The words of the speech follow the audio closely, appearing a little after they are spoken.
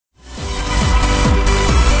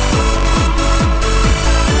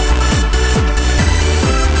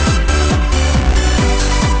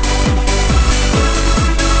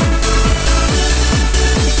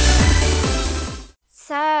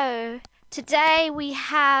today we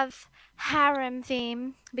have harem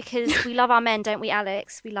theme because we love our men, don't we,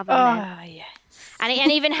 Alex? We love our men. Oh, yes.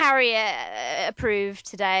 And even Harriet approved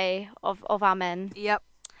today of our men. Yep.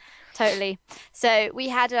 Totally. So we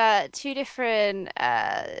had two different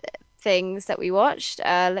things that we watched.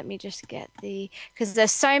 Let me just get because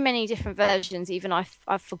there's so many different versions, even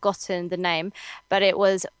I've forgotten the name, but it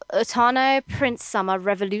was Utano Prince Summer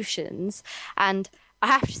Revolutions. And I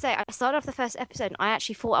have to say, I started off the first episode and I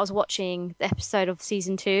actually thought I was watching the episode of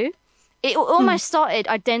season two. It Hmm. almost started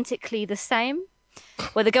identically the same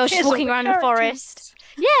where the girl's just Here's all walking the around the forest. characters.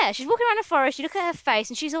 Yeah, she's walking around the forest. You look at her face,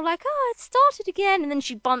 and she's all like, "Oh, it started again," and then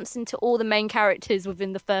she bumps into all the main characters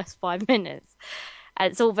within the first 5 minutes,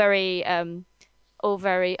 and it's all very,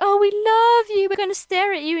 "Oh, we love you. We're going to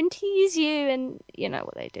stare at you and tease you," and you know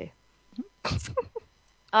what they do.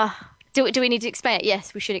 Uh, do we need to explain it?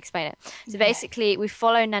 Yes, we should explain it. So Yeah. basically, we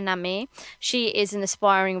follow Nanami. She is an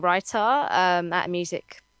aspiring writer at a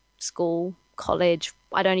music school, college.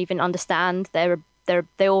 I don't even understand. They're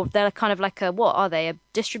kind of like a what are they? A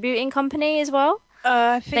distributing company as well.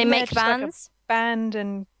 I They think they're make just like a bands. band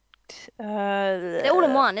and They're all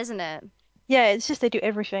in uh one, isn't it? yeah, it's just they do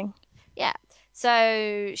everything. Yeah.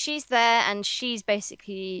 So she's there and she's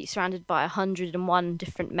basically surrounded by 101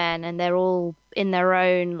 different men and they're all in their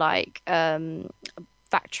own like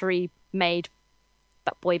factory made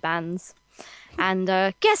boy bands. And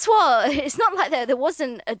guess what? It's not like there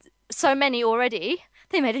wasn't so many already.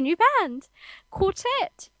 They made a new band,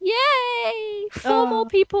 Quartet. Yay! Four more Oh,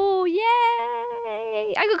 people. Yay!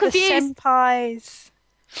 I got the confused. senpais.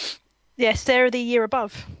 Yes, they're the year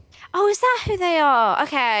above. Oh, is that who they are?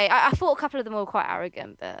 Okay, I thought a couple of them were quite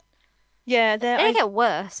arrogant, but Yeah, they get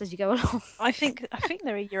worse as you go along. I think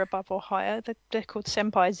they're a year above or higher. They're called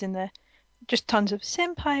senpais in there. Just tons of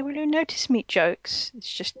senpai, will you notice me jokes.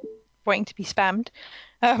 It's just waiting to be spammed.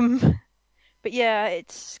 Um, but yeah,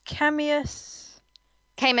 it's Camius.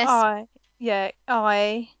 Camus. I, yeah,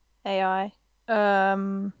 AI.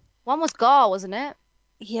 Um, One was Gar, wasn't it?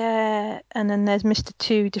 yeah, and then there's Mr.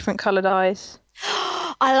 Two, different coloured eyes.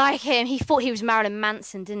 I like him. He thought he was Marilyn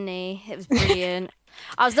Manson, didn't he? It was brilliant.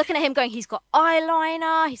 I was looking at him going, he's got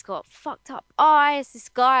eyeliner, he's got fucked up eyes. This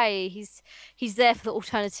guy, he's there for the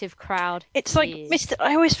alternative crowd. It's like He Mr. is.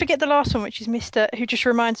 I always forget the last one, which is Mr. who just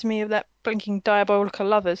reminds me of that blinking diabolical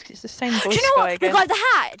lovers, 'cause it's the same Do you voice know guy what? The again. guy with the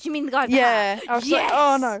hat. Do you mean the guy with the hat? Yeah, I was like,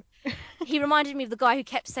 oh Yes. no. He reminded me of the guy who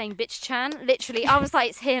kept saying bitch chan. Literally, I was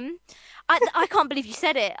like, it's him. I can't believe you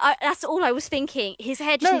said it. That's all I was thinking. His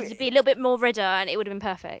hair just No, needed to be a little bit more redder and it would have been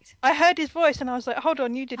perfect. I heard his voice and I was like, hold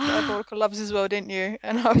on, you did Diabolical Lovers as well, didn't you?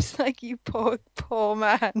 And I was like, you poor, poor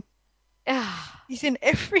man. Ah, He's in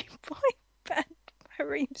every boy band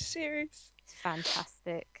Marine series. it's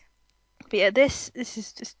fantastic. But yeah, this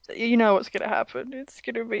is just you know what's gonna happen. He's It's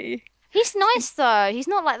gonna nice though. He's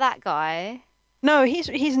not like that guy. No,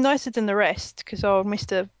 he's nicer than the rest because old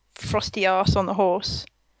Mr. Frosty Ass on the horse.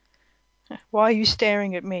 Why are you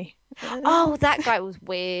staring at me? Oh, that guy was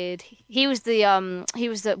weird. He was the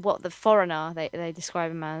what the foreigner they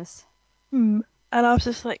describe him as. Hmm. And I was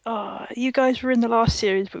just like, oh, you guys were in the last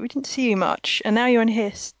series, but we didn't see you much. And now you're in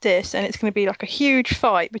this, and it's going to be like a huge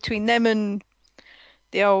fight between them and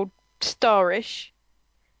the old Starish.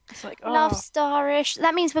 It's like, Love oh, Starish.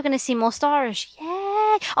 That means we're going to see more Starish. Yay!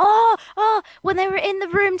 When they were in the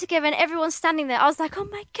room together and everyone's standing there, I was like, oh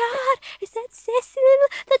my God, is that Cecil?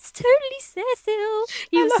 That's totally Cecil.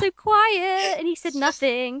 He I was love. so quiet and he said It's just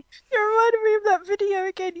nothing. you reminded me of that video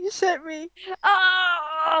again you sent me,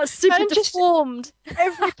 Oh, super and just deformed.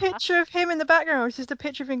 every picture of him in the background was just a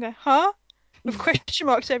picture of him going, huh? With question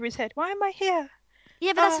marks over his head. Why am I here?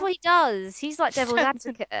 Yeah, but that's Ah, what he does. He's like devil's sentence.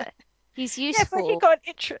 advocate. He's Yeah, but he useful. got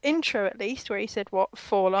an intro at least where he said what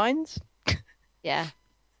 4 lines. Yeah.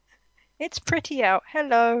 It's pretty out.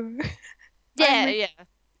 Hello. Yeah, I'm yeah. It is.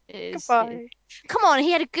 It is. goodbye. Come on,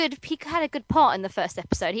 he had a good part in the first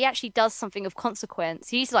episode. He actually does something of consequence.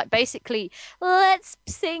 He's like basically, let's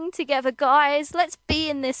sing together, guys. Let's be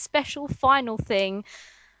in this special final thing.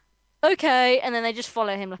 Okay, and then they just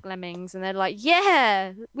follow him like lemmings, and they're like,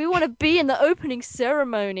 "Yeah, we want to be in the opening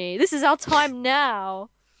ceremony. This is our time now."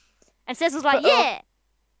 And Cecil's like, But oh, "Yeah."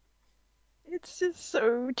 it's just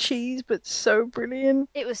so cheese, but so brilliant.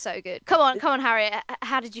 It was so good. Come on, Harriet.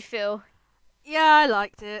 How did you feel? Yeah, I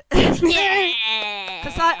liked it. Because Yeah.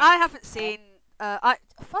 I haven't seen,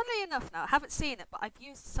 funnily enough now, I haven't seen it, but I've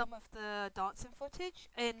used some of the dancing footage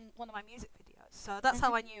in one of my music videos. So that's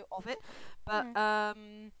how I knew of it. But,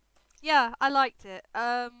 Mhm. yeah, I liked it.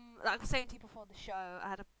 Like I was saying to you before the show, I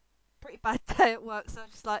had a pretty bad day at work, so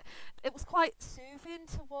just like it was quite soothing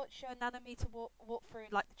to watch Nanami to walk through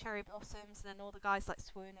like the cherry blossoms and then all the guys like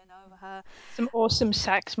swooning over her. Some awesome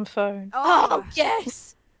saxophone. Oh,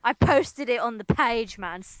 yes! I posted it on the page,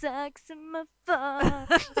 man. Saxophone.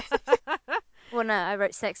 Well, no, I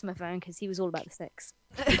wrote Sexophone because he was all about the sex.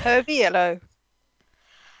 Pervy Yellow.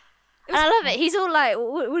 And I love it. He's all like,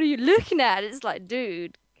 what are you looking at? It's like,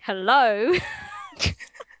 dude, hello.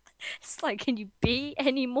 It's like, can you be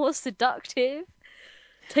any more seductive?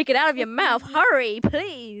 Take it out of your mouth. Hurry,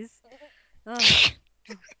 please. Oh.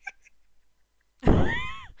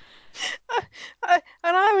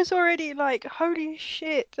 And I was already like, holy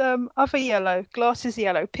shit, other Yellow, glasses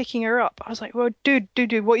Yellow, picking her up. I was like, well, dude,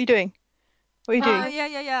 what are you doing? What are you doing?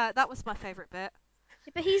 Yeah. That was my favourite bit.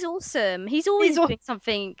 Yeah, but he's awesome. He's always doing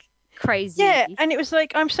something crazy. Yeah, and it was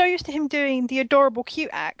like, I'm so used to him doing the adorable cute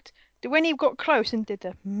act that when he got close and did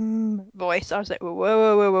the voice, I was like,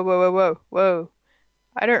 whoa.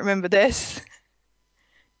 I don't remember this.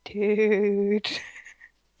 Dude,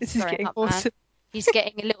 this is getting awesome. Man. He's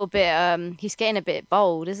getting a little bit, he's getting a bit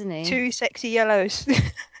bold, isn't he? 2 sexy Yellows.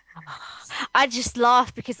 I just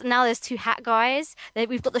laugh because now there's 2 hat guys.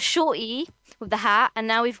 We've got the shorty with the hat, and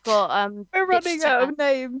now we've got We're running out of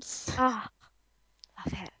names. Oh,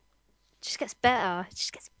 love it. It just gets better. It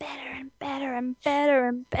just gets better and better and better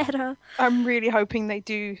and better. I'm really hoping they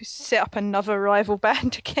do set up another rival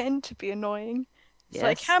band again to be annoying. It's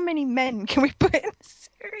like, how many men can we put in the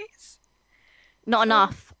series? Not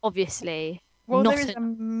enough, obviously. Well, there is a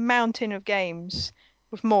mountain of games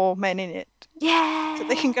with more men in it. Yeah. So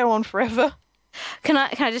they can go on forever. Can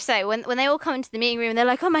I just say, when they all come into the meeting room and they're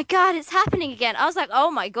like, oh my God, it's happening again. I was like, oh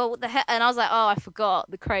my God, what the heck? And I was like, oh, I forgot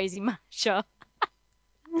the crazy manager.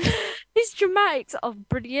 These dramatics are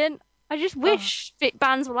brilliant. I just wish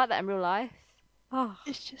bands were like that in real life. Oh.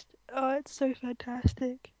 It's so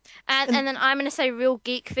fantastic. And then I'm going to say real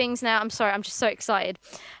geek things now. I'm sorry, I'm just so excited.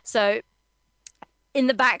 So, in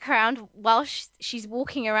the background, while she's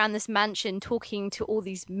walking around this mansion talking to all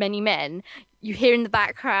these many men, you hear in the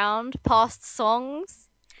background past songs.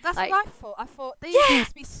 That's what I thought. I thought these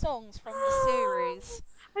must be songs from the series.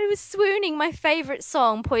 I was swooning. My favourite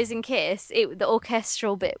song, Poison Kiss, the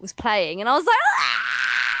orchestral bit was playing, and I was like,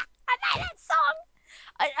 I know that song!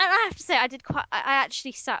 And I have to say, I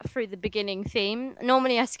actually sat through the beginning theme.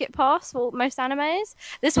 Normally I skip past for most animes.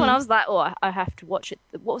 This one I was like, oh, I have to watch it.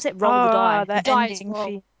 What was it? Roll the Die. That ending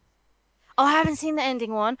theme. Oh, I haven't seen the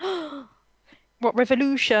ending one. What,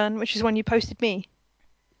 Revolution, which is one you posted me?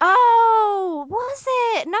 Oh, was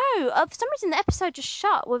it? No, for some reason the episode just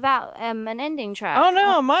shut without an ending track. Oh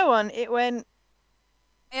no, my one, it went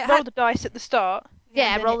roll the dice at the start.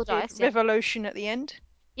 Yeah, roll the dice. Revolution at the end.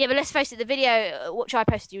 Yeah, but let's face it, the video which I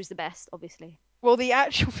posted you was the best, obviously. Well, the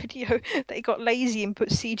actual video, they got lazy and put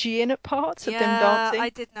CG in at parts of them dancing. Yeah, I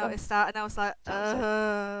did notice that, and I was like,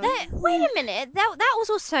 Wait a minute, that was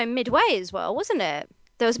also midway as well, wasn't it?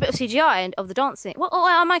 There was a bit of CGI of the dancing. Well,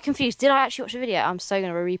 am I confused? Did I actually watch the video? I'm so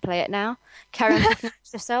going to replay it now. Carry on talking to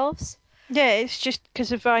yourselves. Yeah, it's just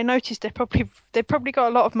because if I noticed they probably got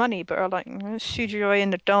a lot of money, but are like CGI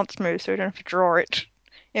in the dance move, so we don't have to draw it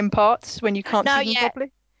in parts when you can't see them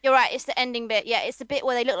properly. You're right, it's the ending bit. Yeah, it's the bit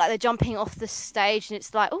where they look like they're jumping off the stage, and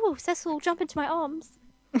it's like, oh, Cecil, jump into my arms.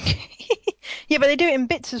 Yeah, but they do it in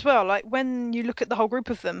bits as well. Like when you look at the whole group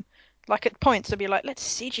of them, like at points they'll be like,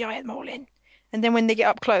 let's CGI them all in. And then when they get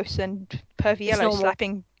up close and Pervy Yellow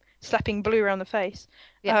slapping Blue around the face,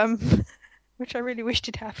 which I really wished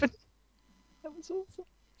had happened. That was awesome.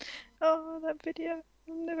 Oh, that video.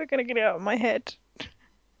 I'm never going to get it out of my head.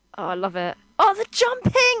 Oh, I love it. Oh, the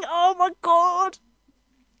jumping! Oh my God!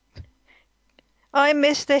 I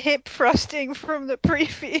miss the hip thrusting from the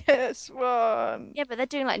previous one. Yeah, but they're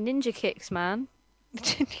doing like ninja kicks, man.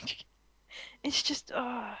 It's just,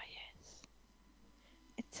 oh, yes.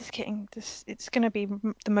 It's just getting this. It's going to be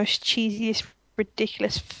the most cheesiest,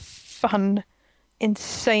 ridiculous, fun,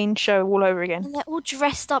 insane show all over again. And they're all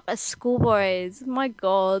dressed up as schoolboys. My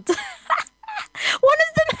God. One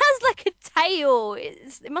of them has like a tail.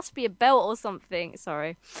 It must be a belt or something.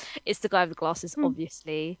 Sorry. It's the guy with the glasses,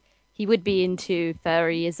 obviously. He would be into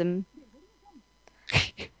furryism.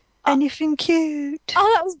 Anything cute.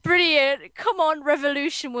 Oh, that was brilliant. Come on,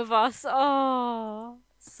 Revolution with us. Oh,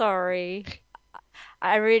 sorry.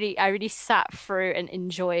 I really sat through and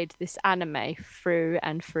enjoyed this anime through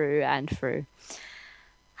and through and through.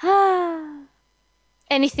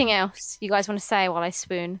 Anything else you guys want to say while I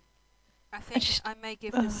swoon? I think I may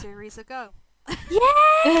give this series a go.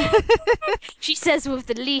 Yeah! She says with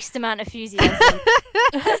the least amount of enthusiasm.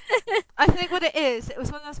 I think what it is, it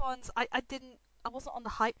was one of those ones I wasn't wasn't on the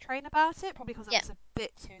hype train about it, probably because I Yeah. was a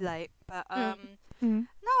bit too late. But Mm.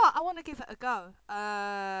 no, I want to give it a go.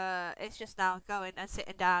 It's just now going and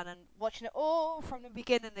sitting down and watching it all from the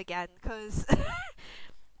beginning again, because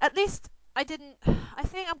at least I didn't. I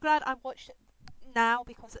think I'm glad I watched it now,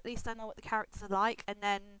 because at least I know what the characters are like, and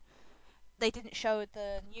then they didn't show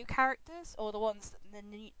the new characters or the ones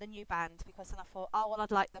the new band, because then I thought, oh well,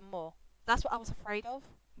 I'd like them more. That's what I was afraid of,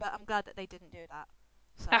 but I'm glad that they didn't do that.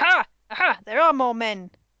 So Aha! Aha! There are more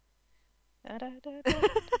men. Da, da, da, da.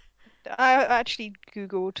 I actually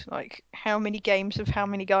googled like how many games of how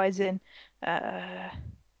many guys in.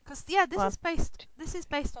 because yeah, One. this is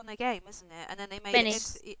based on a game, isn't it? And then they made Many. it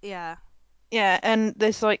into yeah. Yeah, and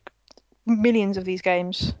there's like millions of these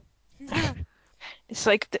games. It's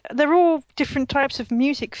like they're all different types of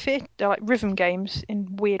music fit. They're like rhythm games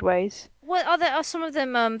in weird ways. What are there? Are some of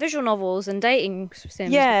them visual novels and dating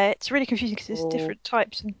sims? Yeah, it's really confusing because there's Oh. different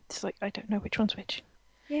types, and it's like I don't know which one's which.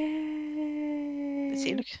 Yeah. Let's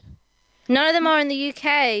see, look. None of them are in the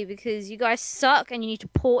UK because you guys suck and you need to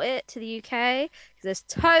port it to the UK because there's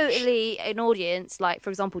totally an audience, like for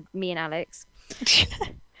example me and Alex,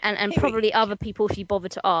 and Here we probably other people if you bother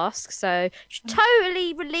to ask. So just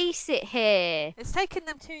totally release it here. It's taken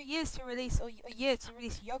them 2 years to release, or a year to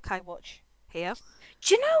release Yokai Watch here.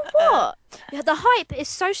 Do you know what? Yeah, the hype is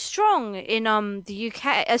so strong in the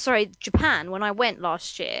UK. Sorry, Japan. When I went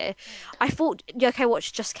last year, I thought Yokai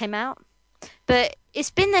Watch just came out, but it's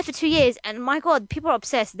been there for 2 years, and my God, people are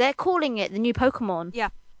obsessed. They're calling it the new Pokemon. Yeah.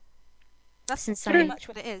 That's It's pretty insane. much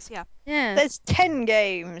what it is, yeah. Yeah. There's 10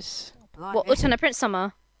 games. Oh, blimey. What Utena Prince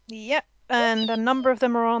Summer? Yep, and a number of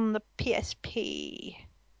them are on the PSP.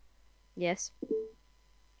 Yes.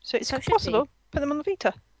 So it's So it should possible. Put them on the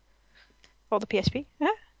Vita. Or the PSP. Yeah.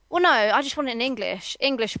 Well, no, I just want it in English.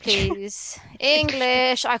 English, please.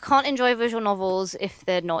 English. I can't enjoy visual novels if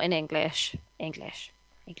they're not in English. English.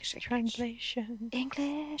 English. English. Translation.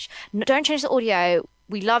 English. No, don't change the audio.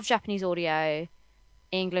 We love Japanese audio.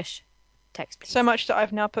 English text, please. So much that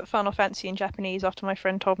I've now put Final Fantasy in Japanese after my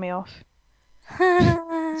friend told me off.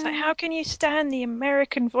 It's like, how can you stand the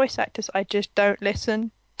American voice actors? I just don't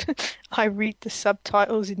listen. I read the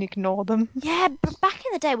subtitles and ignore them. Yeah, but back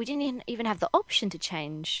in the day, we didn't even have the option to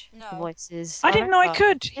change the No. voices. I didn't know I remember.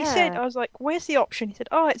 could. He said, Yeah. I was like, where's the option? He said,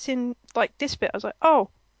 oh, it's in like this bit. I was like, oh.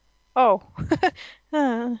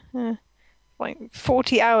 Like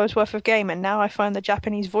 40 hours worth of game, and now I find the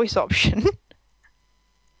Japanese voice option.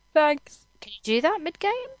 Thanks. Can you do that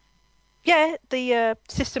mid-game? Yeah, the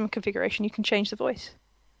system configuration, you can change the voice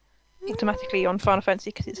automatically on Final Fantasy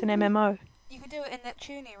because it's an MMO. You could do it in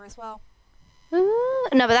Neptunia as well. Ooh.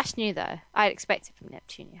 No, but that's new though. I'd expect it from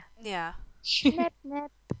Neptunia. Yeah. Nep,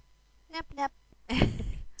 nep. Nep, nep.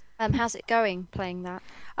 How's it going playing that?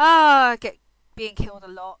 Being killed a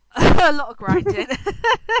lot. A lot of grinding.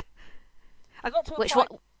 I got to a Which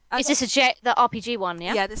point. one? Is this the RPG one?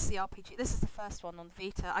 Yeah. Yeah, this is the RPG. This is the first one on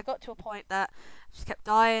Vita. I got to a point that I just kept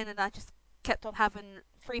dying, and I just kept on having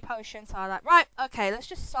free potions. So I was like, right, okay, let's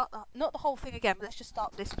just start not the whole thing again, but let's just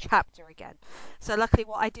start this chapter again. So luckily,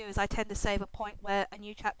 what I do is I tend to save a point where a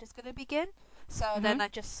new chapter is going to begin. So then I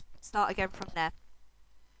just start again from there.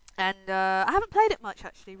 And I haven't played it much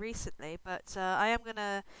actually recently, but I am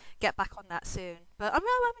gonna get back on that soon. But I'm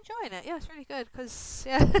enjoying it. Yeah, it's really good because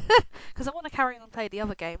because I want to carry on and play the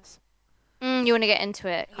other games. You want to get into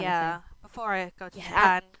it, kind of Yeah, thing. before I go to Yeah.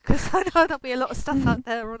 Japan, because I know there'll be a lot of stuff out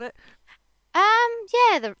there on it.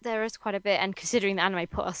 Yeah, there is quite a bit, and considering the anime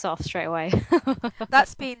put us off straight away.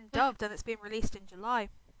 That's been dubbed and it's been released in July.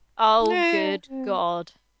 Oh, good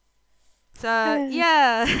God. So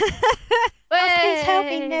yeah. Oh, please help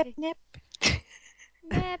me, Nip Way. Nip.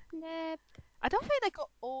 Nep, nep. I don't think they got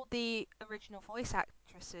all the original voice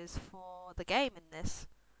actresses for the game in this.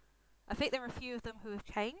 I think there are a few of them who have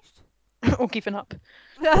changed. Or given up.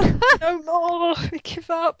 No more. Give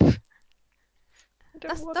up. I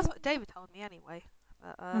don't want That's what David told me anyway.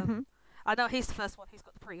 But, Mhm. I know he's the first one who's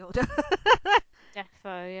got the pre-order.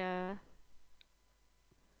 Defo, yeah.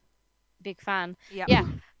 Big fan. Yep. Yeah,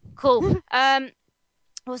 cool.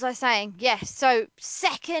 What was I saying? Yes, so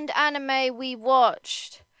second anime we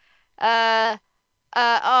watched.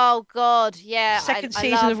 Oh God, yeah, Second I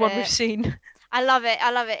season love of one we've it. seen. I love it.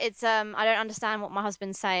 I love it. It's I don't understand what my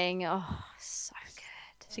husband's saying. Oh, so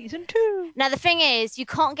good. Season 2. Now the thing is, you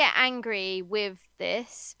can't get angry with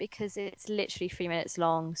this because it's literally 3 minutes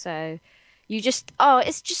long. So you just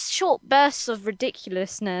it's just short bursts of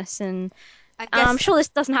ridiculousness, and And I'm guess sure this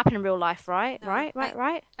doesn't happen in real life, right? no,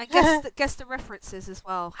 Right. and guess the references as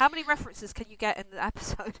well. How many references can you get in the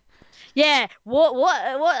episode? Yeah. What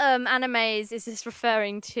animes is this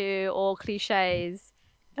referring to or cliches?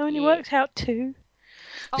 It only Yeah. works out 2.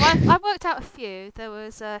 Oh, I worked out a few. There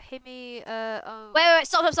was Himi. Wait,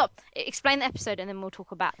 stop. Explain the episode and then we'll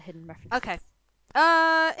talk about the hidden references. Okay.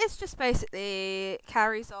 It's just basically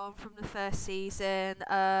carries on from the first season.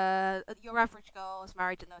 Your average girl is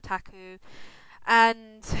married an otaku,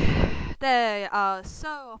 and they are so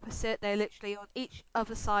opposite. They're literally on each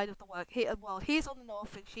other side of the world. He's on the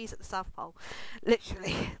north and she's at the south pole.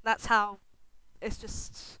 Literally, that's how. It's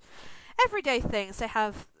just everyday things. They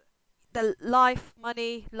have the life,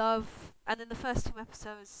 money, love, and in the first two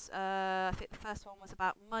episodes, I think the first one was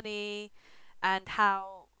about money and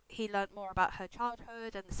how he learnt more about her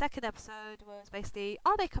childhood, and the second episode was basically,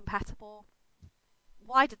 are they compatible?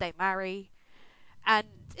 Why did they marry? And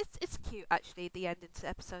it's cute actually, the ending to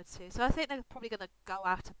episode two. So I think they're probably going to go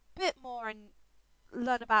out a bit more and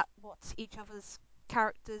learn about what each other's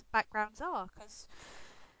characters' backgrounds are, because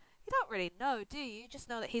you don't really know, do you? You just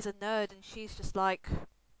know that he's a nerd and she's just like,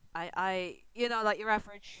 like your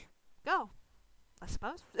average girl, I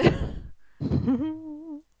suppose.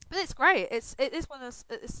 But it's great. It is one of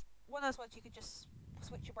those ones you could just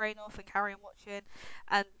switch your brain off and carry on watching,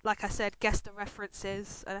 and like I said, guess the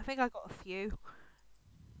references, and I think I got a few.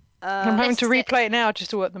 I'm having to List it. replay it now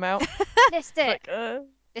just to work them out. List it. Like,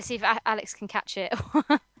 Let's see if Alex can catch it.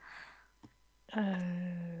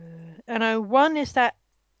 I know one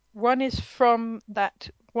is from that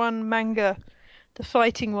one manga, the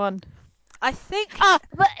fighting one. I think,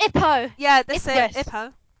 but Ippo. yeah, that's it, Yes.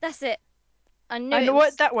 Ippo. That's it. I knew I it was...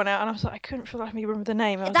 worked that one out, and I was like, I couldn't for the life of me remember the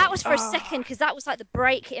name. That was for a second because that was like the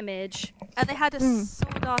break image. And they had a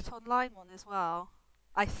Sword Art Online one as well,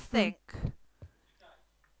 I think.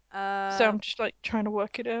 So I'm just like trying to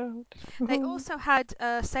work it out. They also had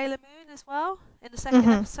Sailor Moon as well in the second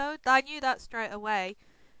episode. I knew that straight away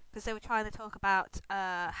because they were trying to talk about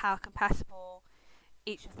how compatible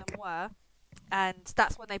each of them were, and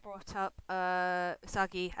that's when they brought up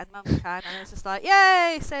Usagi and Momo-chan, and I was just like,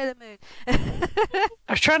 yay, Sailor Moon. I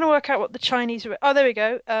was trying to work out what the Chinese were. Oh, there we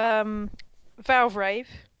go. Valve Rave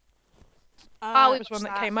Oh, we was one watched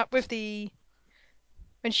that that. came up with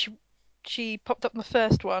when she popped up in the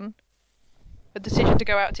first one. A decision to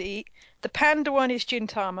go out to eat. The panda one is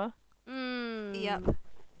Gintama. Yep.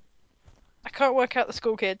 I can't work out the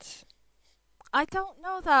school kids. I don't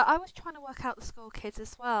know that. I was trying to work out the school kids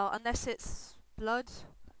as well, unless it's Blood,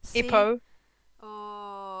 C, Ippo.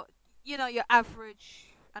 or your average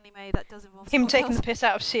anime that does involve Him school taking girls. the piss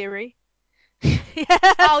out of Siri.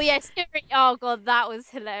 Yes. Oh yes, oh god, that was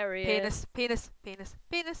hilarious. Penis, penis,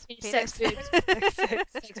 penis, penis, Sex penis. boobs.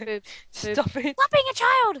 Sex boobs. Stop it. Stop being a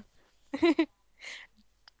child.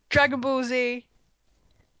 Dragon Ball Z.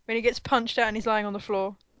 When he gets punched out and he's lying on the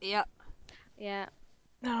floor. Yep. Yeah.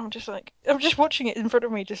 No, I'm just watching it in front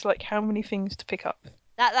of me, just like how many things to pick up.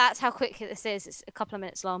 That's how quick this is. It's a couple of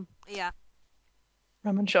minutes long. Yeah.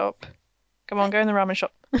 Ramen shop. Come on, go in the ramen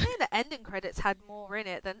shop. I think the ending credits had more in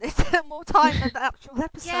it than more time than the actual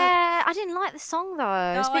episode. Yeah, I didn't like the song though.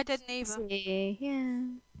 No, I didn't either. Yeah.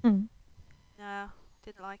 No,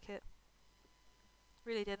 didn't like it.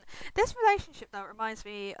 Really didn't. This relationship though reminds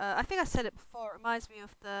me. I think I said it before. It reminds me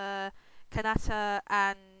of the Kanata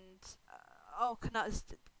and Kanata's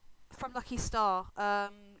from Lucky Star.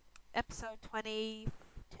 Episode 22,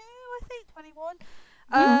 I think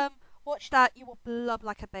 21. Watch that. You will blub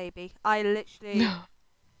like a baby. I literally,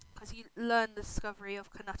 because you learn the discovery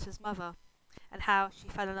of Kanata's mother and how she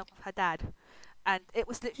fell in love with her dad, and it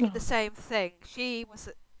was literally the same thing. She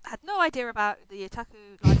had no idea about the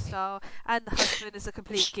otaku lifestyle, and the husband is a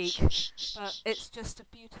complete geek. But it's just a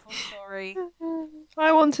beautiful story.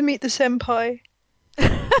 I want to meet the senpai.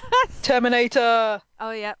 Terminator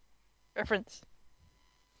Oh yeah. reference.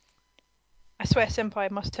 I swear senpai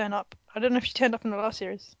must turn up. I don't know if she turned up in the last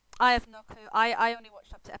series. I have no clue. I only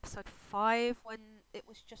watched up to episode 5 when it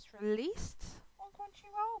was just released on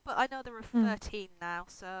Crunchyroll, but I know there are 13 now,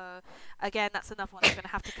 so again, that's another one I'm going to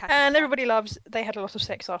have to catch up And on. everybody loves they had a lot of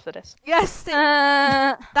sex after this. Yes,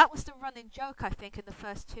 that was the running joke, I think, in the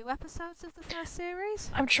first 2 episodes of the first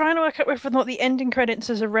series. I'm trying to work out whether or not the ending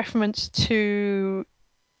credits is a reference to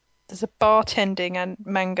there's a bartending and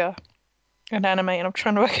manga and anime, and I'm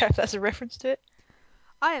trying to work out if that's a reference to it.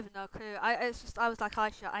 I have no clue. I was like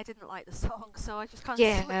Aisha, I didn't like the song, so I just kind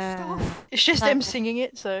of switched off. It's just them singing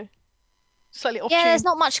it, so slightly off Yeah, tune. there's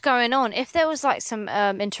not much going on. If there was like some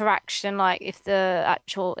interaction, like if there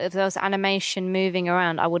was animation moving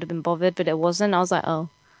around, I would have been bothered, but it wasn't. I was like, oh.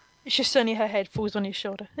 It's just only her head falls on his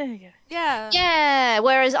shoulder. There you go. Yeah. Yeah.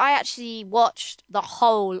 Whereas I actually watched the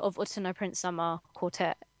whole of Utano Prince Summer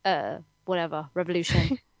Quartet, whatever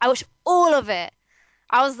Revolution. I watched all of it.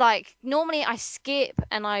 I was like, normally I skip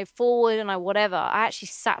and I forward and I whatever. I actually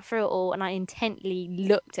sat through it all and I intently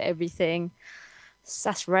looked at everything.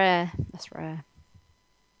 That's rare. That's rare.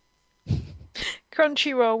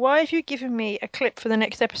 Crunchyroll, why have you given me a clip for the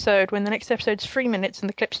next episode when the next episode's 3 minutes and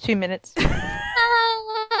the clip's 2 minutes?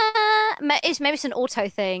 Maybe it's an auto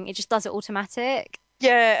thing. It just does it automatic.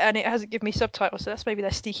 Yeah, and it hasn't given me subtitles, so that's maybe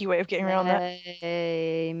their sneaky way of getting around that.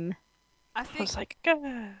 Lame. I I think. was like,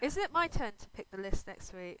 Is it my turn to pick the list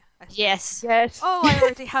next week? I think. Yes. yes. Oh, I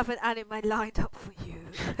already have an anime lined up for you.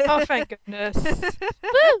 Oh, thank goodness.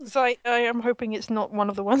 Woo! So I am hoping it's not one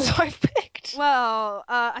of the ones I've picked. Well,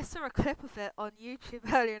 I saw a clip of it on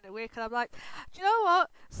YouTube earlier in the week, and I'm like, do you know what?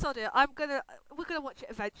 Sod it. We're gonna watch it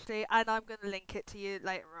eventually, and I'm gonna link it to you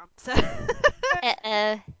later on. So,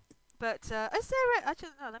 but is there? I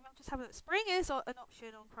don't know. Let me just have a look. Spring is an option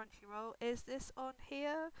on Crunchyroll. Is this on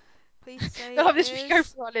here? Please say Oh, it this we go is.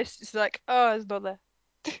 through our list. It's like, oh, it's not there.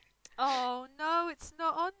 Oh no, it's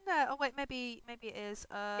not on there. Oh wait, maybe it is.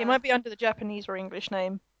 It might be under the Japanese or English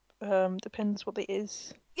name. Depends what it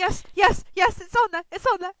is. Yes, it's on there. It's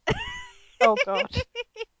on there. Oh God.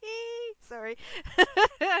 Sorry.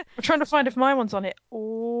 I'm trying to find if my one's on it.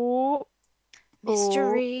 Oh.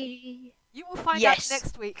 Mystery. You will find out Yes.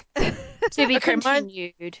 next week. To be Okay,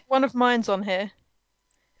 continued. One of mine's on here.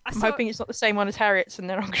 I I'm saw hoping it's not the same one as Harriet's, and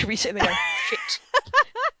then I'm going to be sitting there going, shit.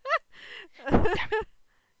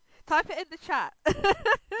 Type it in the chat.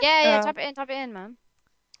 Yeah, Uh, type it in, man.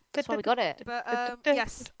 That's why we got it. But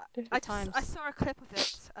yes, I times. saw a clip of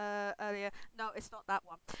it earlier. No, it's not that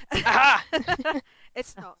one. Aha!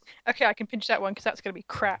 It's not. Okay, I can pinch that one because that's going to be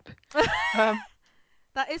crap.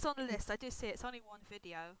 That is on the list. I do see it. It's only one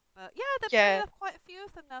video, but yeah, they Yeah. have quite a few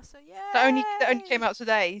of them now. So yeah. That only came out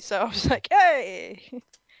today, so I was like, hey.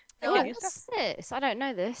 No, Oh, what's this? I don't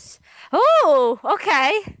know this. Oh,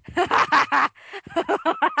 okay.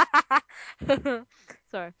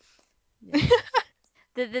 Sorry.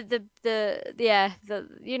 Yeah. The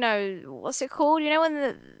you know what's it called? You know when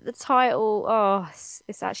the title? Oh,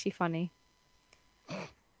 it's actually funny.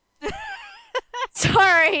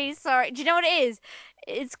 Sorry. Do you know what it is?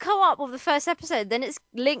 It's come up with the first episode, then it's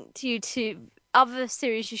linked you to other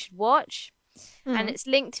series you should watch, and it's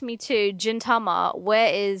linked me to Gintama.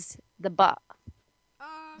 Where is the butt?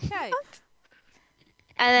 Okay.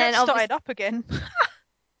 And then That started up again.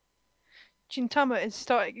 Gintama is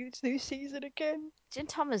starting its new season again.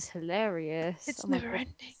 Gintama's hilarious. It's Oh my never ending.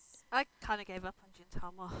 goodness. I kind of gave up on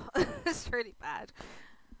Gintama. It's really bad.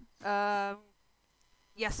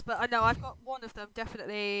 Yes, but I know I've got one of them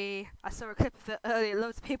definitely. I saw a clip of it earlier.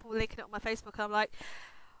 Loads of people were linking it on my Facebook. And I'm like,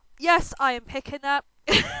 yes, I am picking that.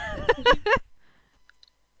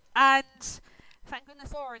 And thank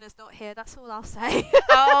goodness Oren is not here. That's all I'll say.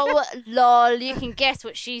 Oh lol! You can guess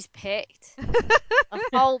what she's picked. A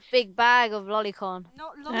whole big bag of lolicon.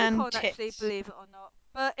 Not And lolicon, actually, tits. believe it or not.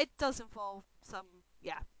 But it does involve some,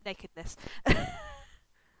 nakedness.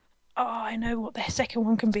 Oh, I know what their second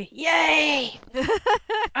one can be. Yay!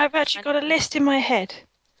 I've actually got a list in my head.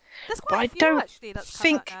 There's But quite I a few don't actually that's come out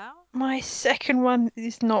think now. my second one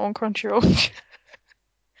is not on Crunchyroll.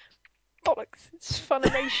 Bollocks, it's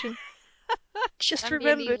Funimation. Just Don't be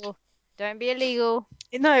remembered. illegal. Don't be illegal.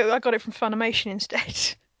 No, I got it from Funimation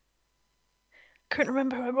instead. Couldn't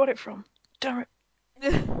remember who I got it from. Damn it.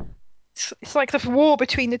 It's like the war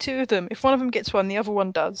between the two of them. If one of them gets one, the other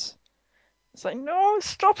one does. It's like, no,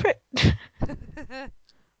 stop it.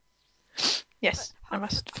 Yes, I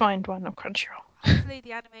must find one on Crunchyroll. Hopefully the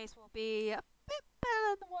animes will be a bit better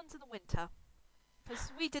than the ones in the winter.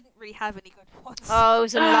 Because we didn't really have any good ones. Oh, it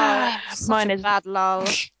was a lull. It was such Mine a is bad lull.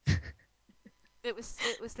 It was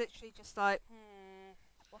literally just like,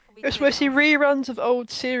 what can we It was think mostly of? reruns of old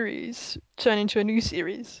series turn into a new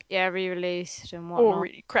series. Yeah, re-released and whatnot. Or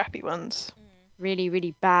really crappy ones. Really,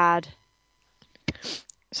 really bad.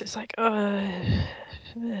 So it's like,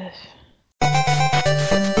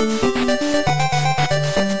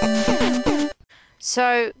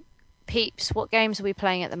 So, peeps, what games are we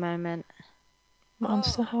playing at the moment?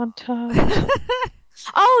 Monster Hunter.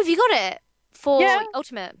 Oh, have you got it for Yeah.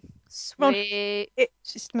 Ultimate? Well, Sweet. it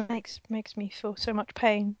just makes me feel so much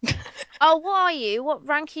pain. Oh, what are you? What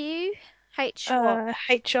rank are you? What?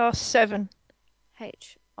 HR7.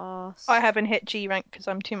 HR. I haven't hit G rank because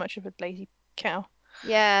I'm too much of a lazy cow.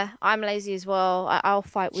 Yeah, I'm lazy as well. I'll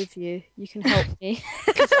fight with you. You can help me.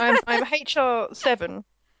 Because I'm HR7.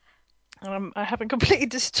 And I haven't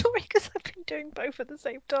completed the story because I've been doing both at the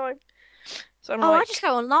same time. So I'm Oh, I like, just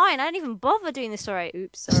go online. I don't even bother doing the story.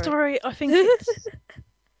 Oops, the sorry. story, I think it's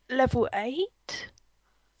level 8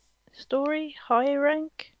 story, higher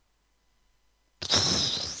rank.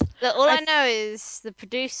 All I I know is the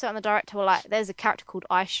producer and the director were like, "There's a character called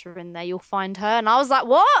Aisha in there. You'll find her." And I was like,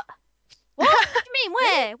 "What? What? What do you mean?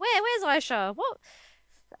 really Where? Where's Aisha? What?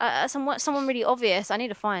 Someone really obvious. I need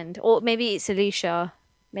to find, or maybe it's Alicia.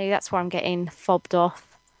 Maybe that's where I'm getting fobbed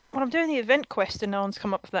off. well, I'm doing the event quest and no one's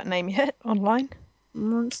come up with that name yet online.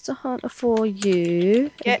 Monster Hunter for you.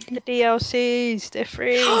 Get the DLCs, they're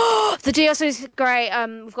free. The DLC is great.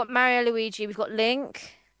 We've got Mario, Luigi, we've got Link,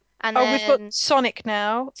 and Oh, we've got then Sonic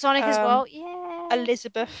now. Sonic as well. Yeah.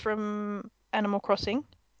 Elizabeth from Animal Crossing.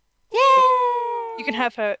 You can Yeah.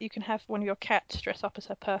 have her. You can have one of your cats dress up as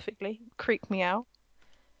her perfectly. Creep me out.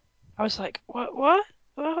 I was like, what? What?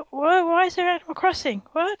 What? Why is there Animal Crossing?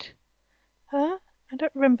 What? Huh? I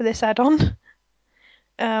don't remember this add-on.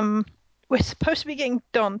 Um, we're supposed to be getting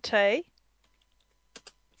Dante.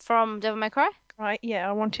 From Devil May Cry. Right? Yeah,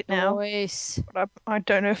 I want it now, Nice. but I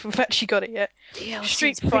don't know if we've actually got it yet. DLC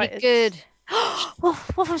Street is pretty Fighters. good. What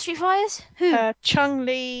from Street Fighters? Who?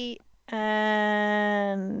 Chung-Li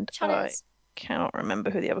and I Chun-Is? cannot remember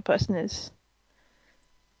who the other person is.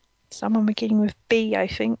 Someone beginning with B, I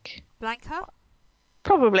think. Blanca?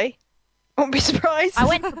 Probably. Won't be surprised. I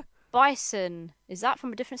went for Bison. Is that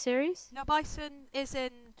from a different series? No, Bison is in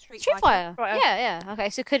Street Street Fighter. Fighter. Fighter. Yeah. Okay,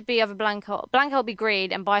 so it could be either Blanca. Blanca will be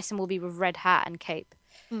green, and Bison will be with red hat and cape.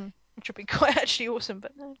 Which would be quite actually awesome,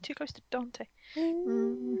 but no, too close to Dante.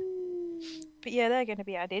 But yeah, they're going to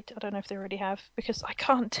be added. I don't know if they already have, because I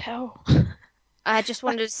can't tell. I just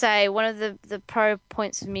wanted to say one of the pro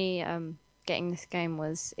points of me getting this game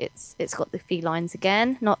was it's got the felines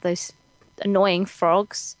again, not those annoying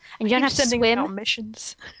frogs, and you don't Keep have to sending them swim. out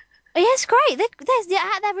missions. Oh, yeah, it's great.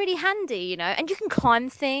 They're really handy, you know, and you can climb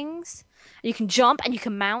things, you can jump, and you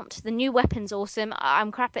can mount. The new weapon's awesome.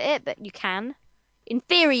 I'm crap at it, but you can. In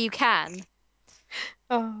theory, you can.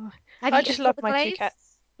 Oh, Have I you just got love the my two glaive?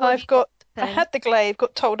 cats. What have you got, I Penny? had the glaive,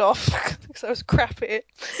 got told off because I was crap at it,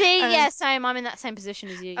 See, and yeah, same. I'm in that same position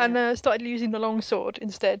as you. and Yeah. started using the longsword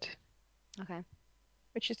instead, Okay.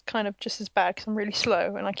 which is kind of just as bad because I'm really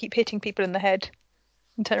slow and I keep hitting people in the head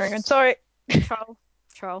and turning around. Sorry,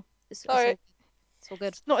 Troll. It's sorry. all good.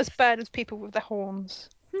 It's not as bad as people with their horns.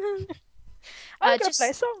 I'm Uh, gonna play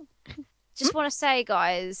a just song. just want to say,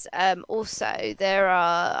 guys. Also, there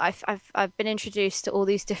are I've been introduced to all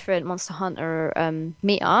these different Monster Hunter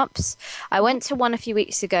meetups. I went to one a few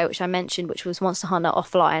weeks ago, which I mentioned, which was Monster Hunter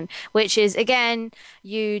Offline, which is again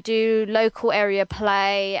you do local area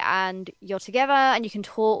play and you're together and you can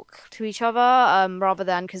talk to each other rather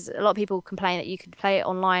than because a lot of people complain that you could play it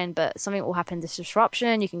online, but something will happen, this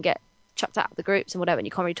disruption, you can get chucked out of the groups and whatever, and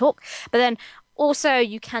you can't really talk. But then also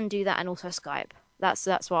you can do that and also Skype. That's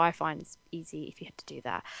what I find is easy if you have to do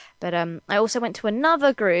that. But I also went to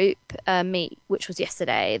another group meet, which was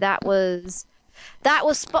yesterday. That was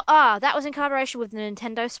in collaboration with the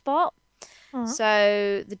Nintendo Spot. Mhm.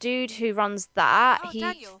 So the dude who runs that, Oh,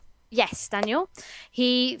 Daniel. yes, Daniel,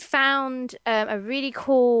 he found a really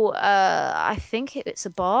cool. I think it's a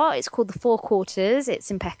bar. It's called the Four Quarters.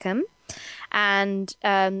 It's in Peckham, and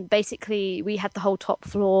basically we had the whole top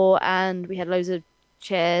floor, and we had loads of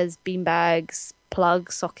chairs, beanbags,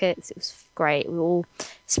 plugs, sockets. It was great. We all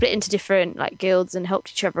split into different like guilds and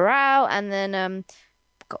helped each other out, and then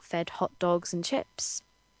got fed hot dogs and chips.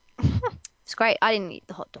 It's great. I didn't eat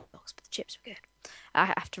the hot dogs, but the chips were good. I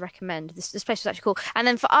have to recommend this place was actually cool. And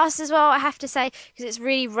then for us as well, I have to say because it's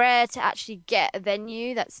really rare to actually get a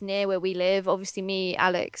venue that's near where we live. Obviously, me,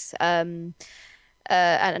 Alex, and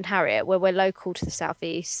Harriet, where we're local to the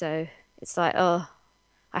southeast, so it's like I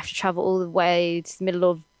have to travel all the way to the middle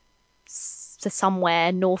of to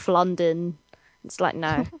somewhere, North London. It's like,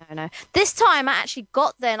 no. This time I actually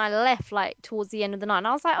got there and I left like towards the end of the night. And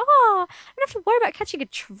I was like, oh, I don't have to worry about catching a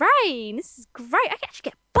train. This is great. I can actually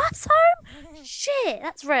get a bus home. Shit,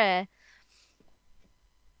 that's rare.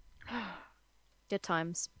 Good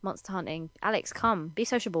times. Monster hunting. Alex, come. Be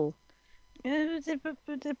sociable. But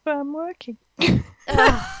I'm working. Ugh. In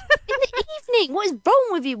the evening. What is wrong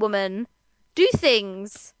with you, woman? Do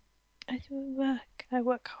things. I do work. I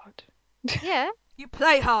work hard. Yeah. You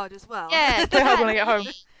play hard as well. Yeah, Play hard when I get home.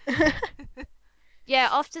 Yeah,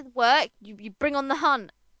 after the work, you bring on the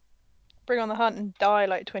hunt. Bring on the hunt and die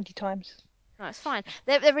like 20 times. No, it's fine.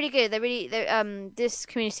 They're really good. This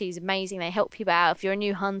community is amazing. They help you out. If you're a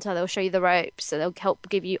new hunter, they'll show you the ropes. So they'll help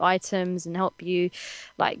give you items and help you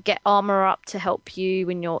like get armor up to help you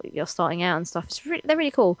when you're starting out and stuff. They're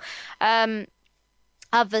really cool.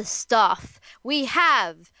 Other stuff. We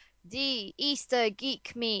have the Easter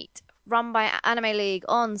Geek Meet run by Anime League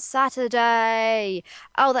on Saturday.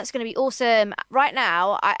 Oh, that's going to be awesome. Right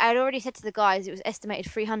now, I'd already said to the guys it was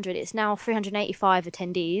estimated 300. It's now 385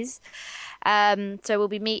 attendees. So we'll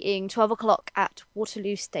be meeting 12 o'clock at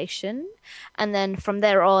Waterloo Station. And then from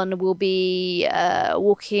there on, we'll be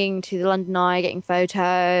walking to the London Eye, getting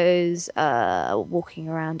photos, walking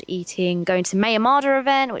around, eating, going to May Armada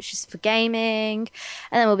event, which is for gaming.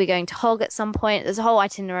 And then we'll be going to Hog at some point. There's a whole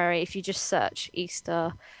itinerary. If you just search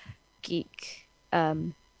Easter geek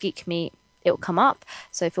meet, it'll come up.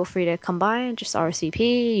 So feel free to come by and just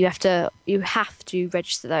RSVP. You have to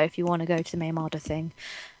register though if you want to go to the May Armada thing,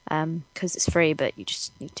 because it's free, but you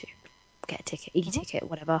just need to get a ticket, e-ticket,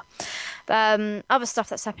 whatever. Other stuff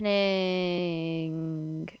that's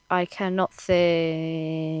happening, I cannot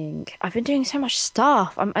think. I've been doing so much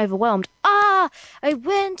stuff. I'm overwhelmed. I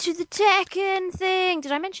went to the Tekken thing.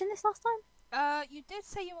 Did I mention this last time? You did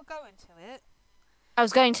say you were going to it. I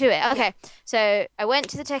was going to it. Yeah. Okay. So I went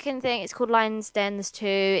to the Tekken thing. It's called Lions Dens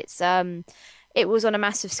 2. It was on a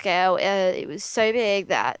massive scale. It was so big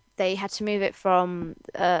that they had to move it from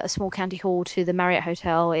a small county hall to the Marriott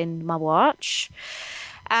Hotel in Marble Arch.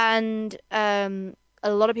 And a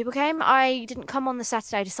lot of people came. I didn't come on the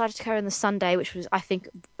Saturday. I decided to go on the Sunday, which was, I think,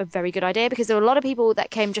 a very good idea because there were a lot of people that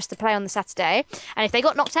came just to play on the Saturday. And if they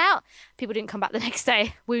got knocked out, people didn't come back the next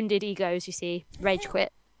day. Wounded egos, you see, rage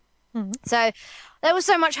quit. Mhm. So there was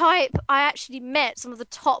so much hype. I actually met some of the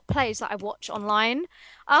top players that I watch online.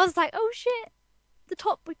 I was like, oh shit, the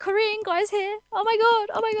top Korean guys here. Oh my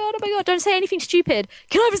god, oh my god, oh my god. Don't say anything stupid.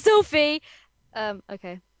 Can I have a selfie?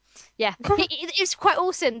 Okay. Yeah, it was quite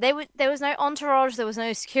awesome. There was no entourage, there was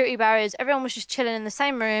no security barriers. Everyone was just chilling in the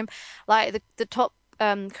same room. Like the top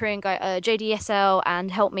Korean guy, JDSL and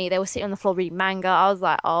Help Me, they were sitting on the floor reading manga. I was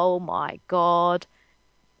like, oh my god,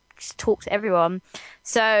 just talk to everyone.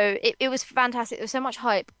 So it was fantastic. There was so much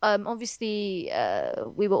hype. Obviously,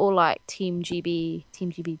 we were all like Team GB.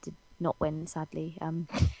 Team GB did not win, sadly.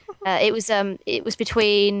 It was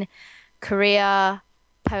between Korea,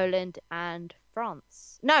 Poland, and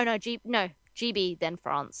France. No, GB then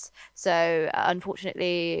France. So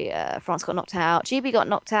unfortunately, France got knocked out. GB got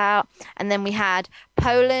knocked out, and then we had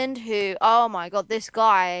Poland, who, oh my God, this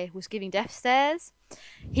guy was giving death stares.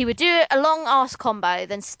 He would do a long ass combo,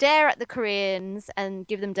 then stare at the Koreans and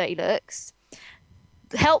give them dirty looks.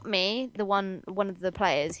 Help Me, one of the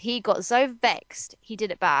players, he got so vexed he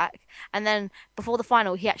did it back, and then before the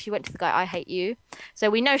final, he actually went to the guy, I hate you.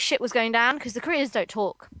 So we know shit was going down because the Koreans don't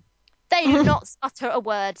talk. They do not utter a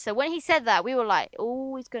word. So when he said that, we were like,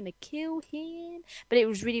 oh, he's gonna kill him. But it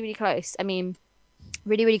was really, really close. I mean,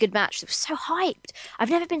 really, really good match. It was so hyped. I've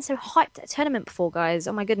never been so hyped at a tournament before, guys.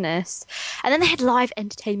 Oh my goodness. And then they had live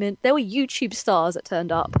entertainment. There were YouTube stars that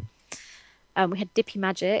turned up. We had Dippy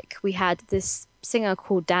Magic. We had this singer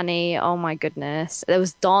called Danny. Oh my goodness. There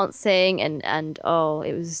was dancing and oh,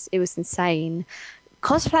 it was insane.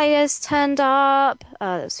 Cosplayers turned up.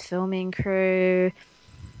 There was filming crew.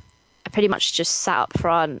 I pretty much just sat up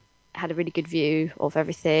front, had a really good view of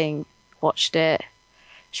everything, watched it.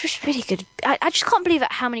 It was really good. I just can't believe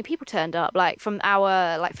how many people turned up. Like from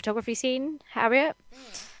our like photography scene, Harriet.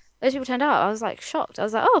 Those people turned up. I was like shocked. I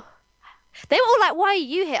was like, oh. They were all like, why are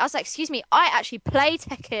you here? I was like, excuse me, I actually play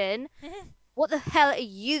Tekken. What the hell are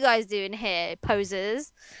you guys doing here,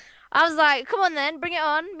 posers? I was like, come on then, bring it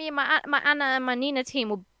on. Me and my Anna and my Nina team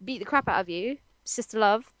will beat the crap out of you, sister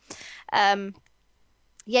love. Um,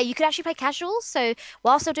 yeah, you could actually play casuals. So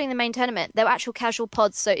while still doing the main tournament, there were actual casual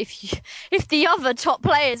pods. So if the other top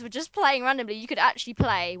players were just playing randomly, you could actually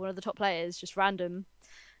play one of the top players just random.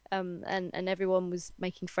 And everyone was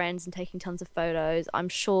making friends and taking tons of photos. I'm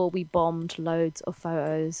sure we bombed loads of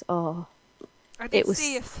photos. Oh, I it did was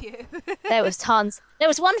see a few. there was tons. There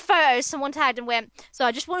was one photo someone tagged and went, so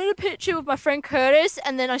I just wanted a picture with my friend Curtis,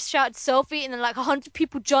 and then I shouted selfie, and then like 100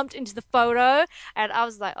 people jumped into the photo, and I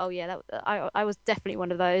was like, oh yeah, I was definitely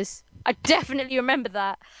one of those. I definitely remember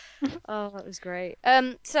that. Oh, that was great.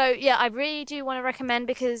 So yeah, I really do want to recommend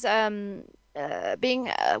because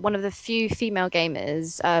being one of the few female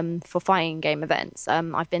gamers for fighting game events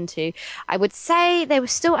I've been to, I would say there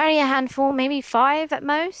was still only a handful, maybe five at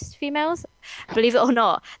most, females. Believe it or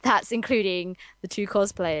not, that's including the two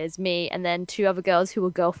cosplayers, me, and then two other girls who were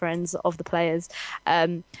girlfriends of the players.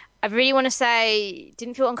 I really want to say,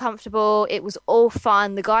 didn't feel uncomfortable. It was all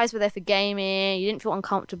fun. The guys were there for gaming. You didn't feel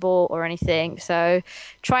uncomfortable or anything. So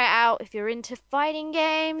try it out if you're into fighting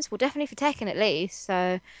games. Well, definitely for Tekken at least.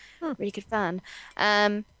 So really good fun.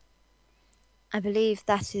 I believe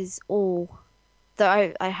that is all.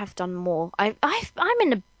 Though I have done more. I'm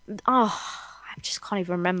in a. Oh, I just can't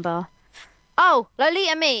even remember. Oh,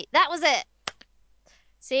 Lolita Meet. That was it.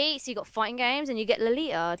 See, so you got fighting games and you get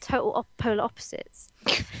Lolita, total polar opposites.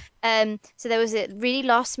 So there was a really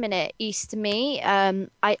last minute Easter meet.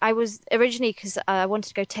 I was originally because I wanted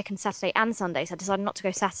to go Tekken Saturday and Sunday, so I decided not to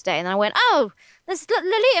go Saturday, and then I went, oh, there's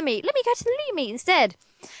Lolita meet. Let me go to the Lolita meet instead.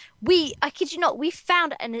 I kid you not, we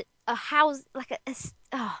found a house like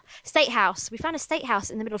state house. We found a state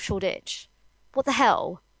house in the middle of Shoreditch. What the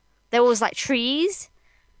hell? There was like trees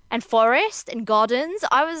and forest and gardens.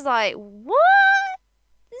 I was like, what?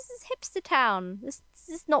 This is hipster town. This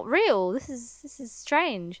is not real. This is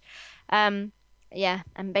strange. Um, yeah,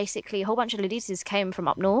 and basically a whole bunch of Ladies came from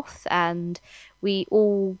up north, and we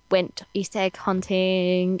all went Easter egg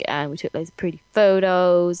hunting, and we took loads of pretty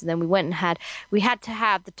photos, and then we had to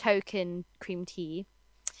have the token cream tea,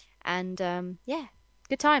 and yeah,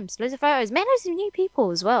 good times, loads of photos, met loads of new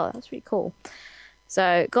people as well. That was really cool.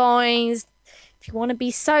 So, guys, if you want to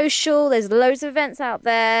be social, there's loads of events out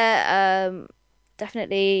there.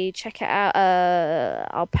 Definitely check it out.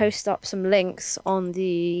 I'll post up some links on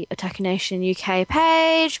the Attacking Nation UK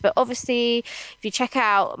page. But obviously, if you check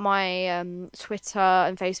out my Twitter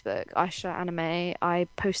and Facebook, Aisha Anime, I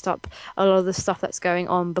post up a lot of the stuff that's going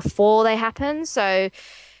on before they happen. So,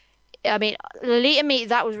 I mean, Lolita Meet,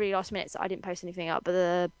 that was really last minute, so I didn't post anything up. But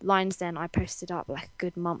the Lions Den, I posted up like a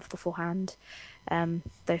good month beforehand.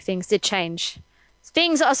 Though things did change.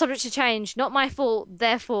 Things are subject to change. Not my fault,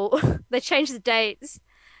 their fault. They changed the dates,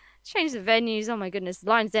 changed the venues. Oh my goodness, the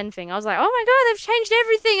Lions Den thing. I was like, oh my god, they've changed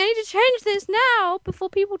everything. I need to change this now before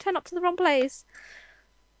people turn up to the wrong place.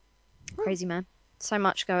 Crazy, man. So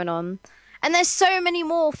much going on. And there's so many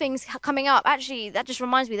more things coming up. Actually, that just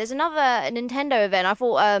reminds me. There's another Nintendo event. I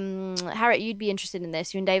thought, Harriet, you'd be interested in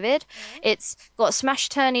this. You and David. Mm. It's got a Smash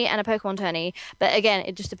tourney and a Pokemon tourney. But again,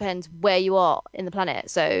 it just depends where you are in the planet.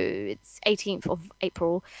 So it's 18th of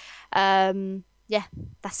April. Yeah,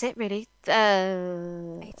 that's it really.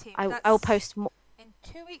 18th. I'll That's post more. in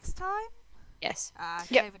 2 weeks' time. Yes.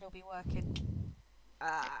 Yep. David will be working.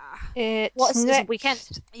 It's What's this weekend?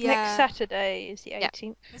 next Yeah. Saturday is the Yeah.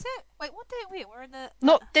 18th. Is it? Wait, what day are we? We're in the.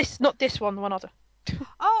 Not this one, the one other.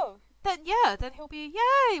 Oh, then yeah, then he'll be.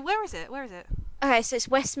 Yay! Where is it? Where is it? Okay, so it's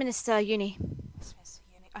Westminster Uni. Westminster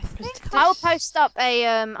Uni. I think I'll post up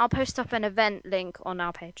I'll post up an event link on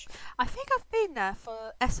our page. I've been there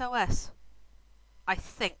for SOS. I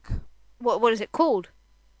think. What is it called?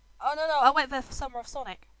 Oh no, I went there for Summer of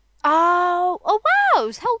Sonic. Oh wow,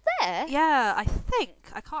 it's held there. Yeah, I think.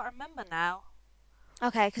 I can't remember now.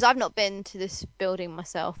 Okay, because I've not been to this building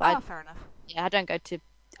myself. Oh, fair enough. I don't go to.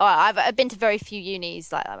 Oh, I've been to very few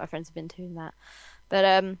unis like my friends have been to and that.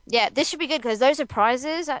 But yeah, this should be good because those are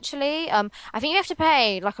prizes actually. I think you have to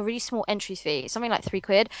pay like a really small entry fee, something like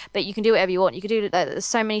 £3, but you can do whatever you want. You can do there's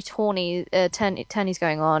so many tourneys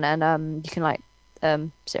going on, and you can like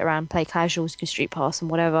sit around, play casuals, you can street pass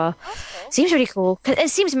and whatever. That's cool. Seems really cool. 'Cause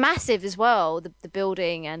it seems massive as well, the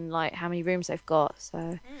building and like how many rooms they've got.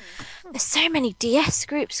 So there's so many DS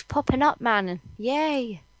groups popping up, man.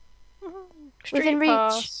 Yay. Within Street reach.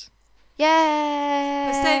 Pass. Because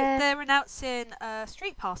Yeah. they're announcing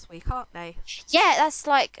Street Pass week, aren't they? Yeah, that's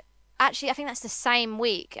like actually I think that's the same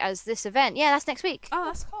week as this event. Yeah, that's next week. Oh,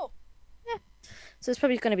 that's cool. So there's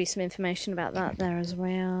probably going to be some information about that there as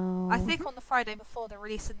well. I think on the Friday before they're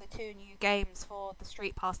releasing the 2 new games for the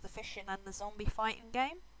Street Pass, the fishing and the zombie fighting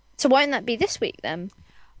game. So won't that be this week then?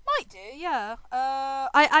 Might do, yeah.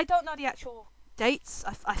 I don't know the actual dates.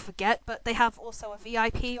 I forget, but they have also a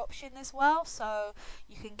VIP option as well, so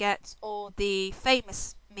you can get all the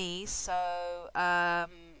famous Miis. So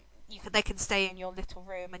they can stay in your little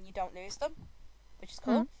room and you don't lose them, which is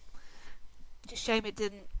cool. Just shame it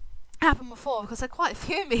didn't happen before because there are quite a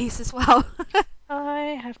few Miis as well.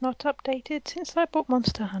 I have not updated since I bought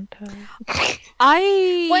Monster Hunter.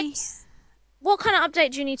 What kind of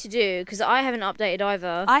update do you need to do? Because I haven't updated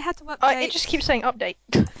either. I had to update. It just keeps saying update.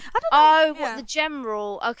 I don't know. Oh, yeah. what the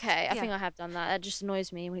general? Okay, I Yeah. think I have done that. That just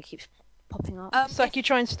annoys me when it keeps popping up. It's like you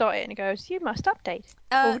try and start it and it goes, you must update.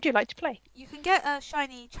 Or Uh, would you like to play? You can get a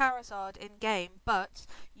shiny Charizard in game, but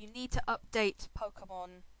you need to update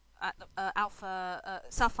Pokemon at the, Alpha,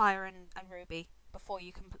 Sapphire and Ruby before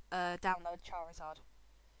you can download Charizard.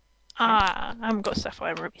 I haven't got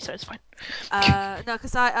Sapphire and Ruby, so it's fine. No,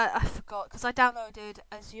 because I forgot because I downloaded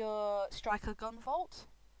Azure Striker Gunvolt,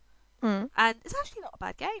 and it's actually not a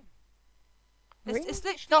bad game. Really? It's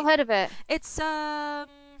literally Not heard of it. it's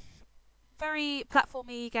very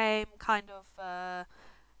platformy game, kind of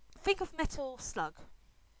think of Metal Slug.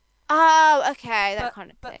 Oh, okay, that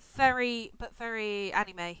kind of thing. But very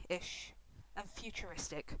anime-ish and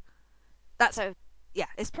futuristic. That's So, yeah,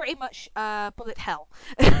 it's pretty much bullet hell.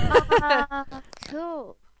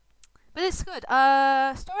 cool. But it's good.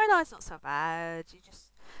 Storyline's not so bad. You're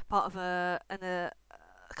just part of a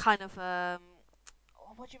kind of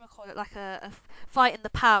what do you call it? Like a fight in the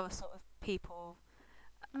power sort of people,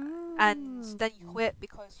 and Mm. then you quit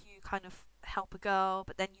because you kind of help a girl,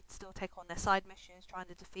 but then you still take on their side missions, trying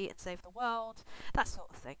to defeat and save the world, that sort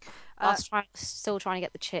of thing. Uh, Still trying to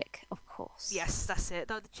get the chick, of course. yes, that's it.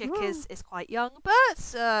 Though the chick Woo. is quite young,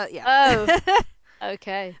 but yeah. Oh,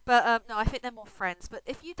 okay. But no, I think they're more friends. But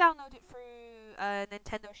if you download it through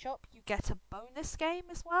Nintendo Shop, you get a bonus game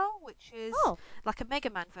as well, which is Oh. like a Mega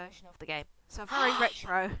Man version of the game. So very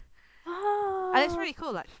retro, and it's Oh. really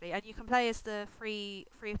cool actually. And you can play as the three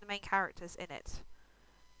of the main characters in it,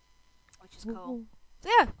 which is cool. Ooh. So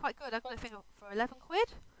yeah, quite good. I got it for 11 quid.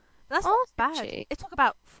 But that's not Oh, that's bad. cheap. It took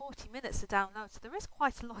about 40 minutes to download, so there is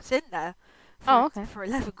quite a lot in there Oh, okay. for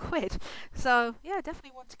 11 quid. So yeah,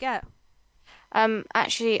 definitely one to get.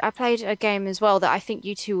 Actually, I played a game as well that I think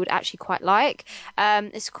you two would actually quite like.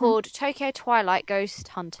 Mm. It's called Tokyo Twilight Ghost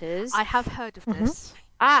Hunters. I have heard of Hmm. this.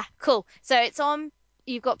 Ah, cool. So it's on.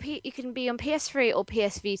 You can be on PS3 or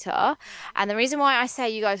PS Vita, Mm. and the reason why I say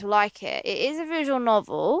you guys will like it, it is a visual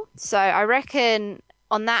novel. So I reckon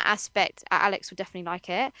on that aspect, Alex would definitely like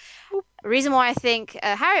it. The reason why I think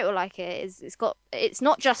Harriet will like it is it's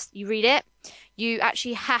not just you read it, you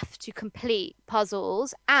actually have to complete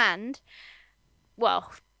puzzles and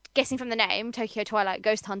well, guessing from the name, Tokyo Twilight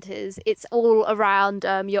Ghost Hunters, it's all around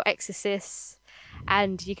your exorcists,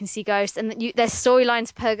 and you can see ghosts, and there's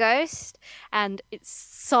storylines per ghost, and it's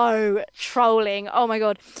so trolling. Oh my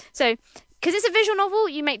god! So, because it's a visual novel,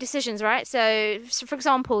 you make decisions, right? So, for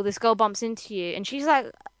example, this girl bumps into you, and she's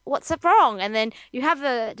like, "What's up wrong?" And then you have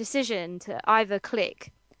a decision to either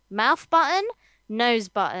click mouth button, nose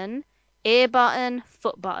button, ear button,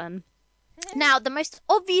 foot button. Now, the most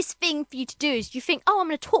obvious thing for you to do is you think, oh, I'm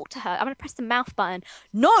going to talk to her. I'm going to press the mouth button.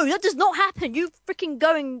 No, that does not happen. You freaking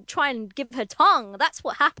go and try and give her tongue. That's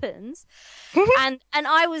what happens. And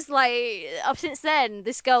I was like, since then,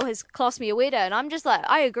 this girl has classed me a weirdo, and I'm just like,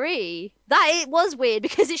 I agree that it was weird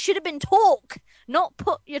because it should have been talk, not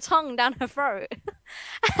put your tongue down her throat.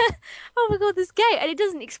 Oh my god, this game, and it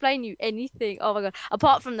doesn't explain you anything. Oh my god,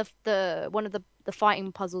 apart from the one of the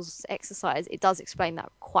fighting puzzles exercise, it does explain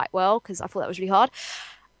that quite well because I thought that was really hard.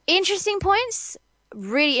 Interesting points,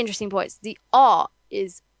 really interesting points. The art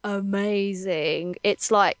is amazing.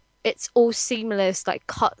 It's like it's all seamless, like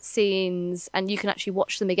cut scenes, and you can actually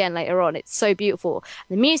watch them again later on. It's so beautiful.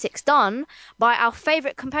 The music's done by our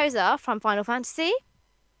favorite composer from Final Fantasy,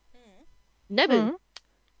 Mm. Nobu. Hmm.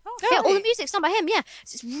 Oh, Yeah, Oh. all the really? music's done by him. Yeah,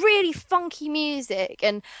 so it's really funky music,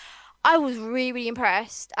 and I was really, really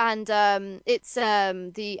impressed. And it's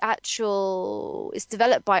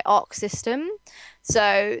developed by Arc System,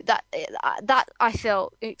 so that I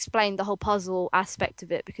felt explained the whole puzzle aspect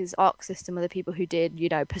of it because Arc System are the people who did,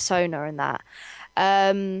 Persona and that.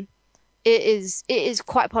 Um, it is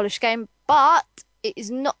quite a polished game, but it is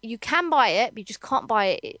not. You can buy it, but you just can't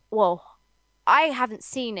buy it. Well, I haven't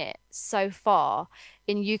seen it so far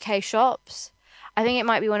in UK shops. I think it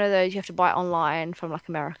might be one of those you have to buy it online from like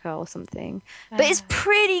America or something. But it's Ah.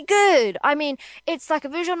 pretty good. I mean, it's like a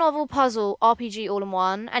visual novel puzzle RPG all in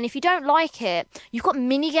one. And if you don't like it, you've got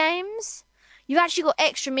mini games. You've actually got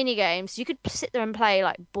extra mini games. You could sit there and play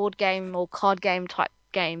like board game or card game type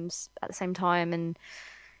games at the same time. And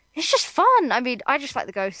it's just fun. I mean, I just like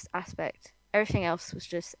the ghost aspect. Everything else was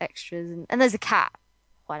just extras. And there's a cat.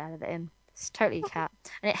 Quite added it in. It's totally a cat,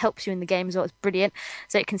 and it helps you in the game as well. It's brilliant,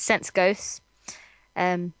 so it can sense ghosts.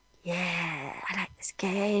 Um, yeah, I like this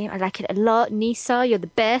game. I like it a lot. Nisa, you're the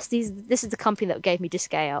best. This is the company that gave me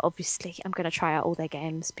Disgaea. Obviously, I'm gonna try out all their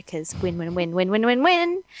games because win, win, win, win, win, win,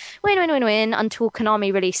 win, win, win, win, win. Until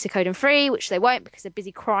Konami release Suikoden 3, which they won't because they're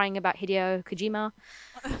busy crying about Hideo Kojima.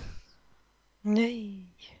 Nay.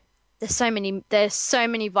 There's so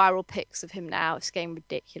many viral pics of him now. It's getting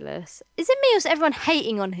ridiculous. Is it me or is everyone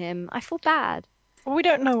hating on him? I feel bad. Well, we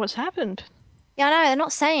don't know what's happened. Yeah, I know, they're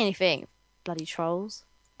not saying anything. Bloody trolls.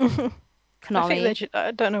 I think Konami. I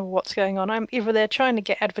don't know what's going on. Either they're trying to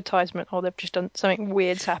get advertisement or they've just done something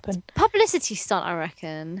weird's happened. Publicity stunt, I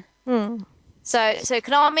reckon. Hmm. So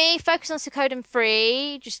Konami, focus on Suikoden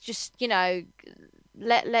 3. Just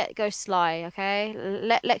let go Sly, okay?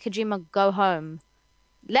 Let Kojima go home.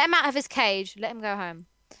 Let him out of his cage. Let him go home.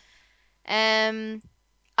 Um,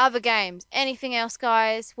 Other games. Anything else,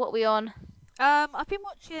 guys? What we on? I've been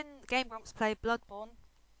watching Game Grumps play Bloodborne.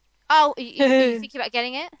 Oh, are you thinking about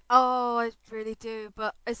getting it? Oh, I really do,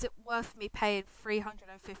 but is it worth me paying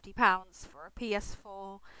 £350 for a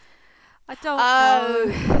PS4? I don't Oh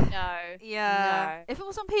know. no, Yeah, no. if it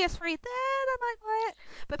was on PS3, then I might buy it.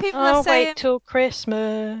 But people are I'll saying wait till that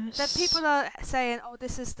Christmas. people are saying, "Oh,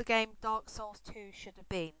 this is the game Dark Souls 2 should have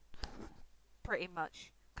been." Pretty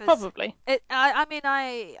much, because Probably. it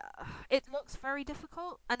looks very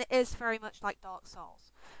difficult, and it is very much like Dark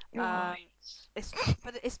Souls. Um, Right.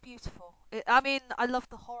 but it's beautiful. I mean, I love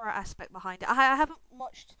the horror aspect behind it. I haven't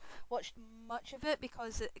watched much of it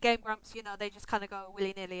because Game Grumps, they just kind of go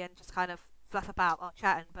willy nilly and just kind of fluff about while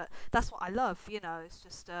chatting. But that's what I love. It's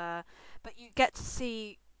just but you get to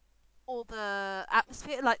see all the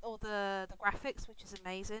atmosphere, like all the graphics, which is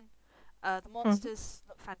amazing. The Mhm. monsters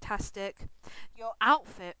look fantastic. Your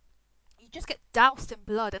outfit, you just get doused in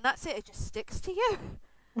blood, and that's it. It just sticks to you.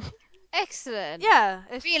 Excellent. Yeah,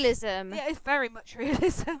 it's Realism. yeah, it's very much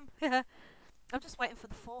realism. Yeah, I'm just waiting for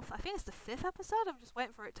the fourth. I think it's the fifth episode. I'm just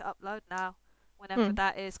waiting for it to upload now, whenever Hmm.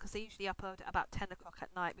 that is, because they usually upload it about 10 o'clock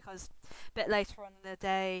at night. Because a bit later on in the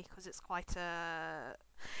day, because it's quite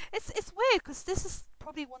it's weird because this is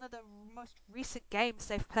probably one of the most recent games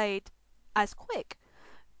they've played as quick.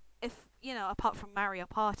 If apart from Mario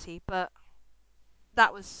Party, but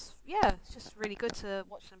that was it's just really good to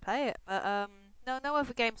watch them play it. But no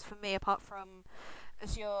other games for me apart from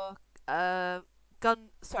Azure uh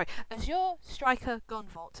Azure Striker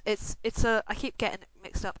Gunvolt. It's a I keep getting it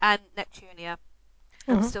mixed up, and Neptunia.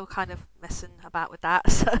 I'm Mhm. still kind of messing about with that.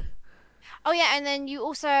 So. Oh yeah, and then you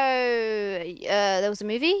also there was a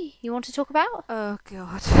movie you want to talk about? Oh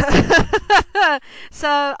god.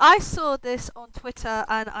 So I saw this on Twitter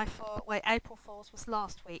and I thought, wait, April Fools was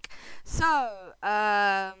last week. So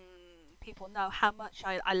people know how much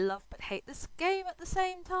I love but hate this game at the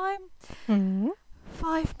same time. Mhm.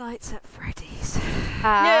 Five Nights at Freddy's.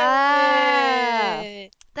 Ah.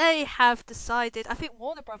 Yay! They have decided. I think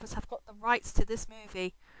Warner Brothers have got the rights to this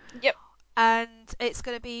movie, Yep. and it's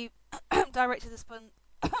going to be directed as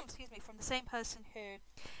excuse me, from the same person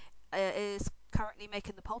who is currently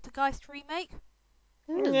making the Poltergeist remake.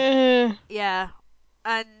 Ooh. Uh, Yeah,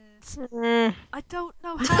 and mm, I don't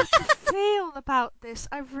know how to feel about this.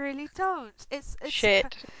 I really don't.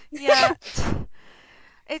 shit. Yeah,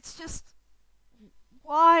 it's just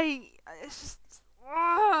why it's just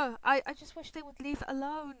I just wish they would leave it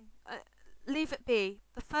alone. Leave it be.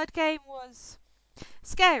 The third game was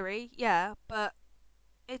scary, yeah, but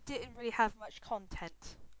it didn't really have much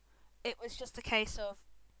content. It was just a case of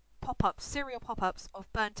pop-ups, serial pop-ups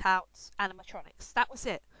of burnt out animatronics. That was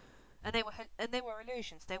it, and they were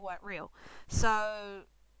illusions. They weren't real. So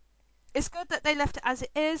it's good that they left it as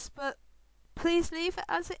it is, but please leave it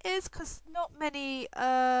as it is, because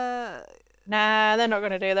Nah, they're not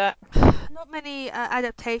going to do that. not many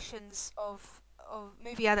adaptations of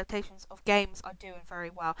movie adaptations of games are doing very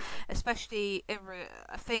well, especially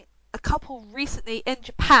I think a couple recently in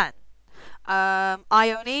Japan.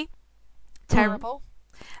 Ione, Mhm. terrible,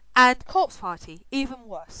 and Corpse Party, even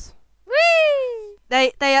worse. Whee!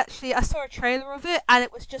 They actually I saw a trailer of it and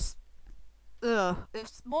it was just ugh, it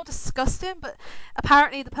was more disgusting. But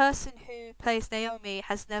apparently the person who plays Naomi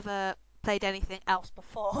has never played anything else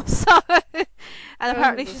before, so and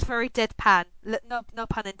apparently Oh. she's very deadpan. No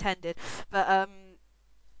pun intended. But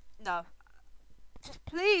no, just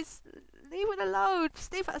please leave it alone.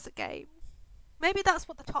 Just leave it as a game. Maybe that's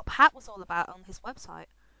what the top hat was all about on his website.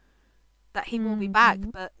 That he will be back,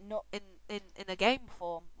 Mhm. but not in a game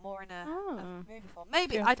form, more in a Oh. movie form.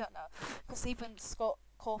 Maybe Yeah. I don't know, because even Scott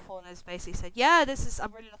Cawthon has basically said, yeah, this is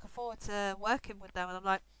I'm really looking forward to working with them, and I'm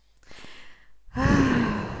like,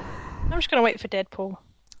 I'm just going to wait for Deadpool.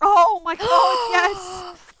 oh my god,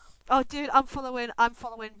 yes. Oh, dude, I'm following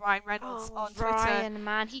Ryan Reynolds Oh, on Twitter. Ryan,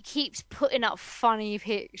 man, he keeps putting up funny Did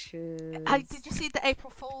pictures. you see the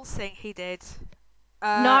April Fool's thing he did?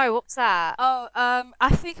 Uh, No, what's that? Oh, I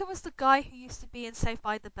think it was the guy who used to be in Saved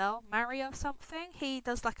by the Bell, Mario something. He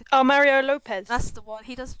does like a. Oh, Mario Lopez. That's the one.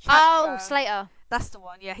 He does a chat Oh, show. Slater. That's the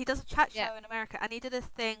one. Yeah, he does a chat Yeah. show in America, and he did a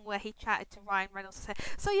thing where he chatted to Ryan Reynolds and said,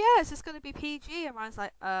 "So yeah, is this going to be PG?" And Ryan's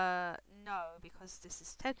like, no, because this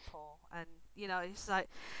is Deadpool." And he's like,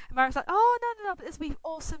 and Ryan's like, "Oh no, but this will be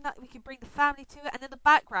awesome that we can bring the family to it." And in the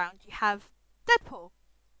background, you have Deadpool,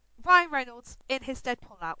 Ryan Reynolds in his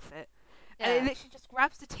Deadpool outfit. And it Yeah. literally just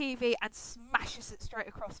grabs the TV and smashes it straight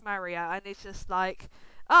across Mario, and it's just like,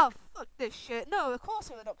 oh fuck this shit. No, of course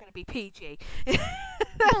we're not going to be PG.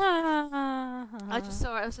 I just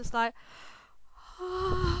saw it. I was just like,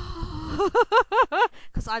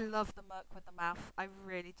 because I love the Merc with the mouth. I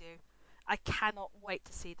really do. I cannot wait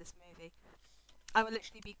to see this movie. I will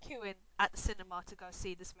literally be queuing at the cinema to go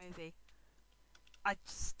see this movie. I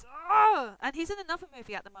just, and he's in another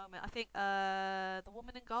movie at the moment. I think, The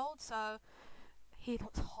Woman in Gold. So he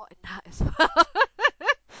looks hot in that as well.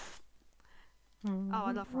 Oh,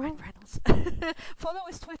 I love Ryan Reynolds. Follow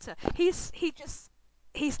his Twitter. He's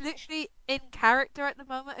literally in character at the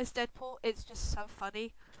moment as Deadpool. It's just so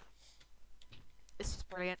funny. It's just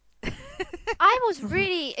brilliant. I was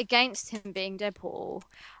really against him being Deadpool.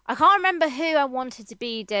 I can't remember who I wanted to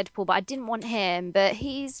be Deadpool, but I didn't want him. But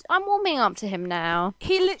I'm warming up to him now.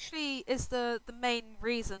 He literally is the main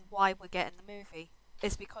reason why we're getting the movie.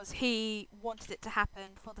 Is because he wanted it to happen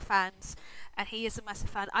for the fans, and he is a massive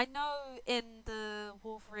fan. I know in the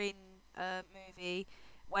Wolverine movie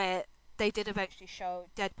where they did eventually show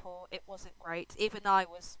Deadpool, it wasn't great. Even I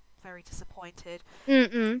was very disappointed.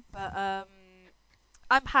 Mm-mm. But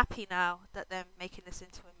I'm happy now that they're making this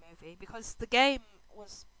into a movie because the game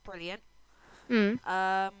was brilliant. Mm.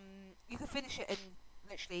 Um, you can finish it in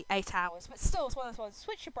literally 8 hours, but still, it's one of those ones.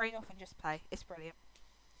 Switch your brain off and just play. It's brilliant.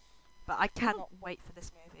 But I cannot wait for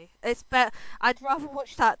this movie. It's better. I'd rather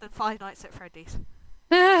watch that than Five Nights at Freddy's.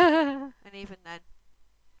 And even then,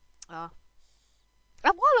 uh,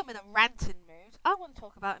 and while I'm in a ranting mood, I want to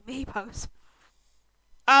talk about amiibos.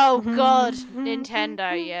 Oh God,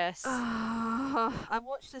 Nintendo, yes. I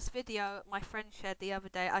watched this video my friend shared the other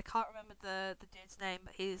day. I can't remember the dude's name,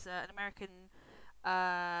 but he's an American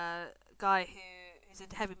guy who's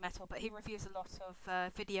into heavy metal, but he reviews a lot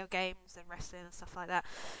of video games and wrestling and stuff like that.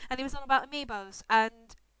 And he was on about amiibos, and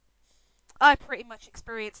I pretty much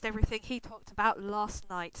experienced everything he talked about last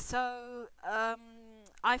night. So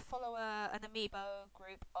I follow an amiibo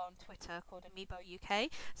group on Twitter called Amiibo UK.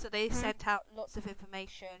 So they sent out lots of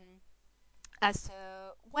information as to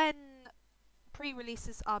when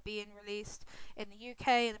pre-releases are being released in the UK,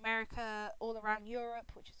 in America, all around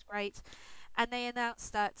Europe, which is great. And they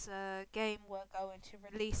announced that Game were going to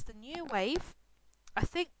release the new wave. I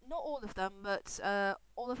think not all of them, but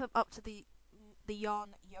all of them up to the Yarn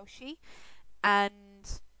Yoshi, and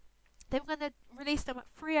they were going to release them at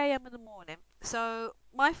 3 a.m. in the morning. So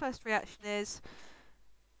my first reaction is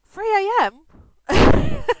 3 a.m.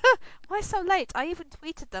 Why so late? I even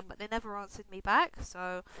tweeted them, but they never answered me back.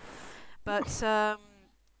 So, but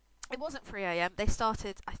it wasn't 3 a.m. They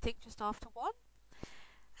started, I think, just after 1,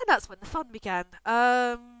 and that's when the fun began.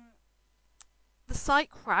 The site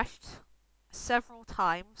crashed several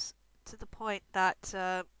times to the point that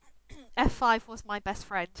F5 was my best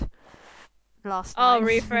friend last Oh, night.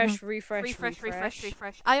 refresh, refresh, Refresh, refresh, refresh.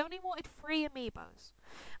 refresh. I only wanted 3 amiibos.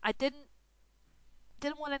 I didn't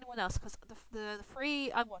want anyone else because the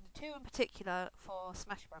 3 I wanted, 2 in particular for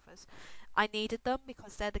Smash Brothers. I needed them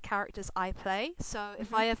because they're the characters I play. So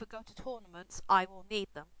if I ever go to tournaments, I will need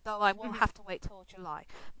them. Though I will have to wait till July,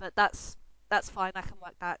 but that's fine. I can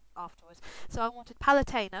work that afterwards. So I wanted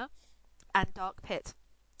Palutena and Dark Pit.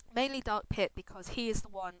 Mainly Dark Pit because he is the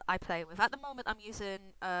one I play with. At the moment, I'm using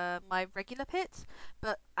my regular Pit,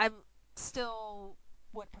 but I'm still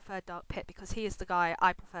would prefer Dark Pit because he is the guy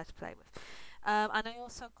I prefer to play with. And I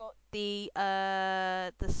also got the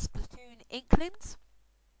Splatoon Inklings.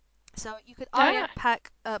 So you could either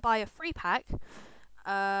buy a free pack,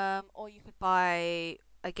 or you could buy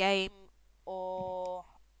a game, or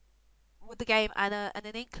with the game and an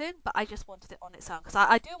inkling, but I just wanted it on its own because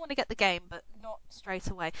I do want to get the game, but not straight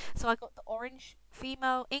away. So I got the orange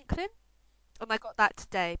female inkling, and I got that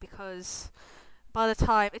today because by the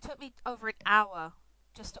time it took me over an hour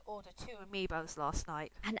just to order 2 amiibos last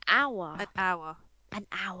night. An hour. An hour. An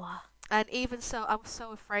hour. And even so, I was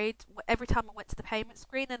so afraid. Every time I went to the payment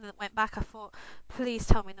screen and then went back, I thought, please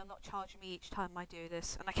tell me they're not charging me each time I do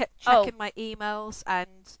this. And I kept checking my emails, and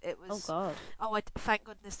it Oh was, God. thank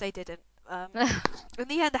goodness they didn't. In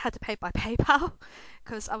the end, I had to pay by PayPal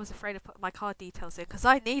because I was afraid of putting my card details in because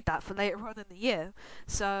I need that for later on in the year.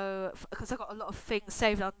 So, because I got a lot of things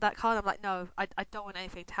saved on that card, I'm like, no, I don't want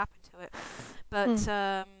anything to happen to it.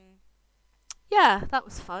 But yeah, that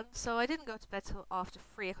was fun. So I didn't go to bed till after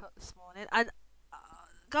 3 o'clock this morning. And uh,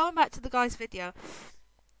 going back to the guy's video,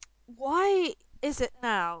 why is it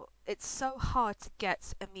now it's so hard to get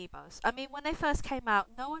amiibos? I mean, when they first came out,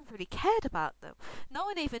 no one really cared about them. No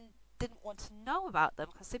one even didn't want to know about them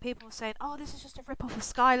because the people were saying, "Oh, this is just a rip-off of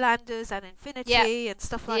Skylanders and Yep. Infinity and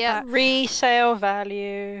stuff like Yep. that." Resale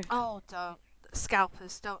value. Oh, don't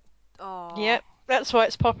scalpers, don't. Oh, Yep, that's why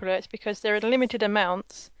it's popular. It's because there are limited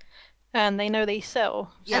amounts, and they know they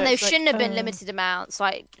sell. So And they it's like, shouldn't have been limited amounts.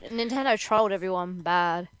 Like Nintendo trolled everyone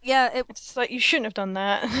bad. yeah, it it's like you shouldn't have done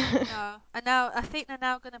that. no. And now I think they're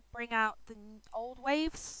now going to bring out the old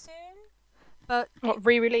waves soon, but it What,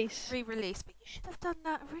 re-release? re-release. But you should have done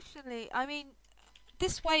that originally. I mean,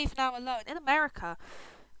 this wave now alone in America,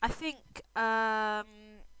 I think I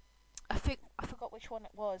think I forgot which one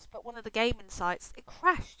it was, but one of the gaming sites it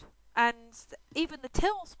crashed. and even the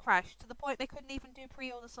tills crashed to the point they couldn't even do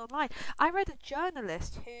pre-orders online. I read a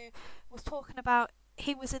journalist who was talking about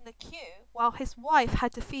he was in the queue while his wife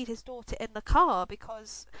had to feed his daughter in the car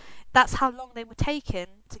because that's how long they were taking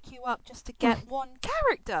to queue up just to get one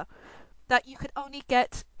character that you could only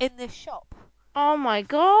get in this shop. Oh my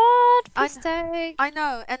god, I, mistake. I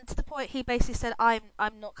know, and to the point he basically said, I'm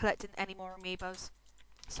not collecting any more amiibos.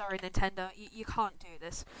 Sorry, Nintendo, you can't do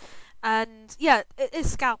this. And yeah, it is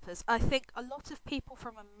scalpers. I think a lot of people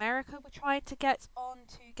from America were trying to get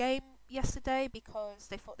onto game yesterday because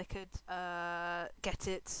they thought they could get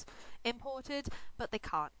it imported, but they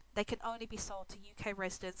can't. They can only be sold to UK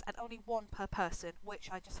residents and only one per person, which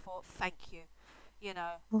I just thought, thank you, you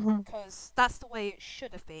know, Mhm. because that's the way it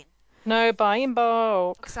should have been. No, buy in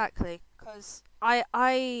bulk. Exactly, because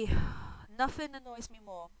I nothing annoys me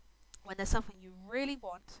more when there's something you really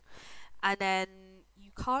want and then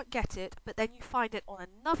you can't get it, but then you find it on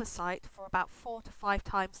another site for about 4 to 5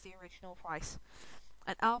 times the original price.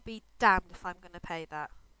 And I'll be damned if I'm going to pay that,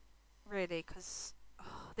 really, because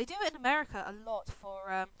they do it in America a lot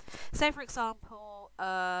for, say, for example,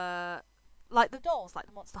 like the dolls, like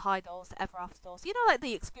the Monster High dolls, the Ever After dolls, you know, like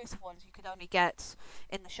the exclusive ones you could only get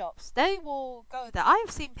in the shops. They will go there. I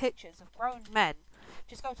have seen pictures of grown men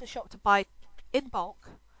just go to the shop to buy in bulk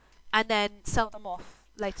and then sell them off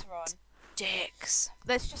later on. Dicks.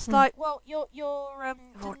 That's just Hmm. like, well,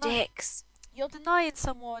 Raw dicks. you're denying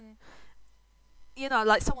someone,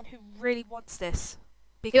 like someone who really wants this,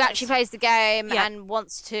 Who actually because plays the game yeah, and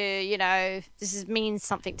wants to, means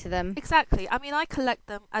something to them. exactly. I mean, I collect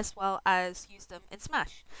them as well as use them in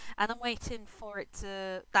Smash, and I'm waiting for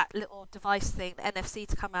that little device thing, the NFC,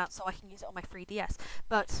 to come out so I can use it on my 3DS.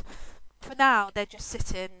 But for now, they're just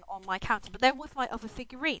sitting on my counter, but they're with my other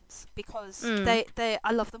figurines because Mm.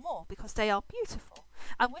 I love them all because they are beautiful.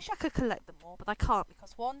 I wish I could collect them all, but I can't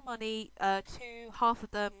because one, money, two, half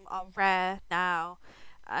of them are rare now,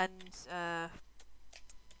 and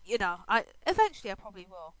I eventually I probably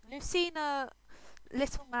will. Lucina,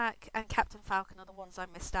 Little Mac, and Captain Falcon are the ones I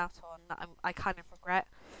missed out on that I kind of regret.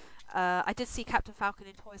 I did see Captain Falcon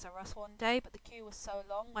in Toys R Us one day, but the queue was so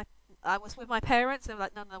long. I was with my parents. They were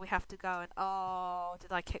like, "No, no, we have to go." And oh,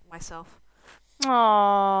 did I kick myself?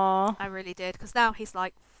 Aww. I really did, because now he's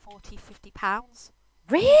like 40, £50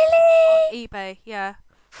 on Really? eBay. Yeah,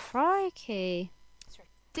 Crikey. it's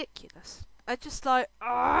ridiculous. I just like,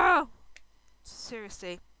 oh,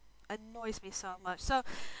 seriously, annoys me so much. So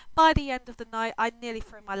by the end of the night, I nearly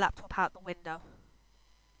threw my laptop out the window,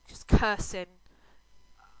 just cursing.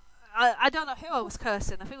 I don't know who I was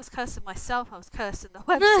cursing. If it was cursing myself, I was cursing the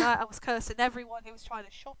website, I was cursing everyone who was trying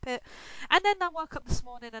to shop it. And then I woke up this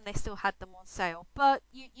morning and they still had them on sale. But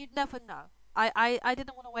you'd never know. I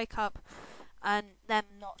didn't want to wake up and them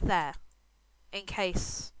not there in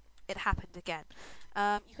case it happened again.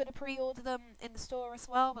 You could have pre-ordered them in the store as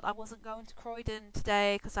well, but I wasn't going to Croydon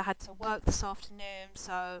today because I had to work this afternoon.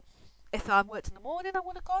 So if I worked in the morning, I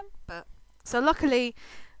would have gone. But so luckily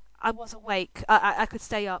I was awake. I could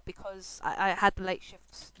stay up because I had the late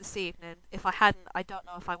shifts this evening. If I hadn't, I don't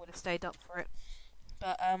know if I would have stayed up for it.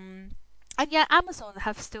 But and yeah, Amazon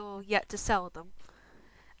have still yet to sell them,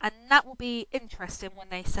 and that will be interesting when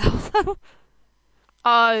they sell them.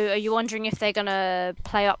 Oh, are you wondering if they're gonna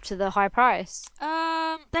play up to the high price?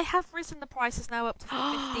 They have risen the prices now up to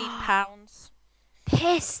 £15,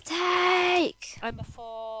 Piss take. and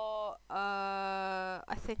before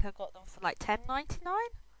I think I got them for like 10.99,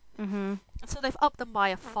 Mhm. and so they've upped them by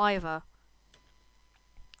a fiver,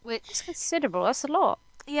 That's which considerable. That's a lot.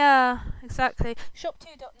 yeah, exactly.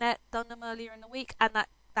 Shop2.net done them earlier in the week, and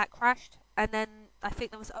that crashed. And then I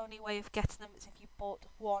think there was the only way of getting them is if you bought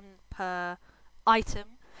one per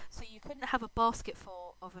item. So you couldn't have a basket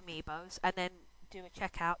full of amiibos and then do a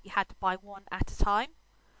checkout. You had to buy one at a time.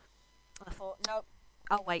 And I thought, nope,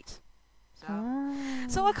 I'll wait. So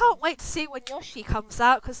I Ah. can't wait to see when Yoshi comes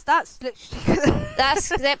out because that's literally. That's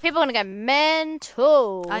people are gonna go I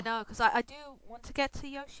mental. know, because I do want to get to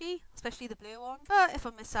Yoshi, especially the blue one. But if I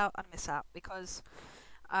miss out, I miss out because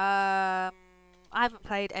I haven't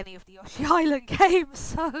played any of the Yoshi Island games,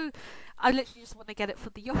 so I literally just want to get it for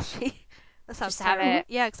the Yoshi. That sounds Just to have terrible. it.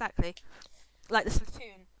 Yeah, exactly. Like the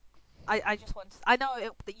Splatoon. I just want. I know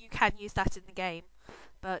that you can use that in the game,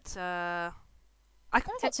 but I kind of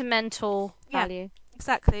want. Sentimental Yeah, value.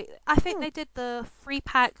 Exactly. I think Hmm. they did the free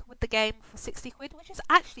pack with the game for 60 quid, which is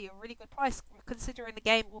actually a really good price considering the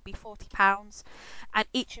game will be £40 and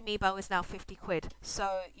each amiibo is now 50 quid.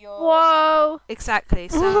 So you're Whoa. exactly.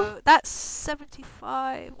 So that's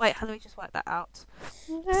 75. Wait, let me just work that out.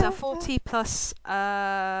 So 40 plus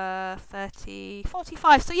 30,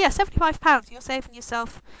 45. So yeah, £75. You're saving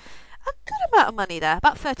yourself a good amount of money there,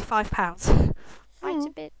 about £35. Quite Hmm. a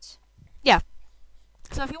bit. Yeah.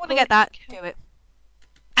 So if you want to get Holy that, cow. do it.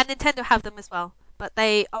 And Nintendo have them as well, but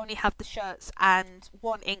they only have the shirts and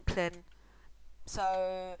one Inkling.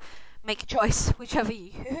 So make a choice, whichever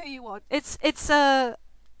you want. It's just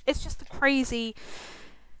a crazy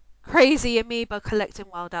amiibo collecting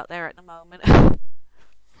world out there at the moment.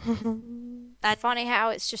 And Funny how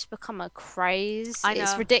it's just become a craze. I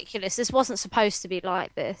It's know, ridiculous. This wasn't supposed to be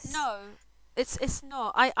like this. no, it's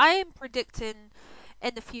not. I am predicting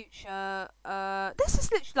in the future. This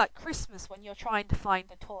is literally like Christmas when you're trying to find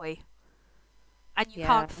a toy and you Yeah.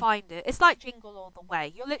 can't find it. It's like Jingle All the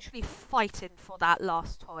Way. You're literally fighting for that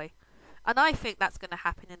last toy. And I think that's going to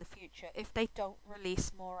happen in the future if they don't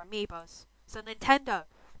release more amiibos. So Nintendo,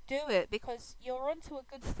 do it because you're onto a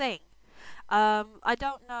good thing. I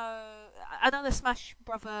don't know. I know the Smash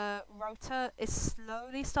Brother Rota is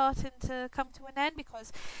slowly starting to come to an end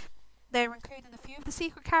because they're including a few of the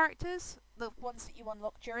secret characters, the ones that you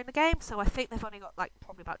unlock during the game. So I think they've only got like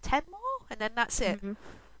probably about 10 more, and then that's it. Mhm.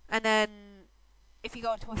 And then if you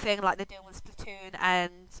go into a thing like they're doing with Splatoon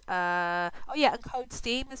and oh yeah, and Code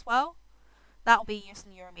Steam as well, that'll be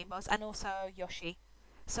using your amiibos and also Yoshi.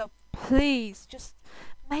 So please just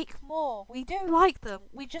make more. We do like them.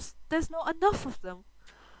 We just there's not enough of them.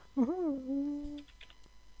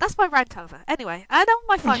 That's my rant over. Anyway, and on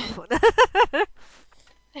my final thought.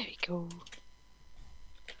 There we go.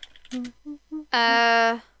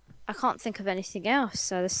 I can't think of anything else.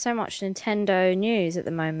 So there's so much Nintendo news at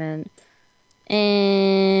the moment.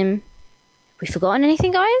 We forgotten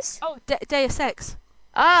anything, guys? Oh, Deus Ex.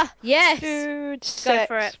 Ah, yes. Dude, Go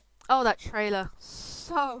for it. sex. Oh, that trailer.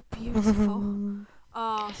 So beautiful.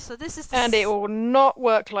 Oh, so this is And it will not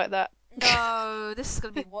work like that. no, this is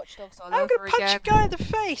gonna be Watch Dogs all I'm gonna over punch a again. guy in the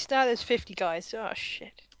face. Now there's 50 guys. Oh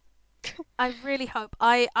shit. I really hope.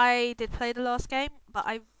 I did play the last game, but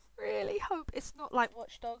I really hope it's not like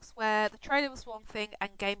Watch Dogs where the trailer was one thing and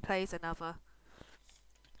gameplay is another.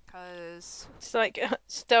 Because It's like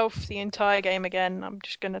stealth the entire game again. I'm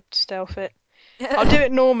just gonna stealth it. I'll do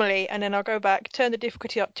it normally and then I'll go back, turn the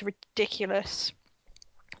difficulty up to ridiculous,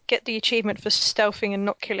 get the achievement for stealthing and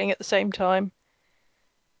not killing at the same time.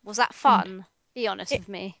 Was that And fun? Be honest it with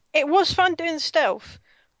me. it was fun doing the stealth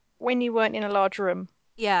when you weren't in a large room.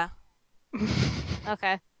 yeah,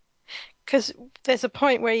 Okay. Because there's a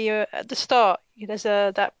point where you're at the start, there's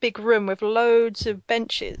that big room with loads of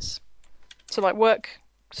benches, so like work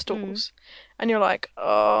Mm. stalls, and you're like,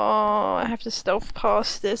 oh, I have to stealth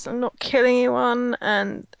past this. I'm not killing anyone,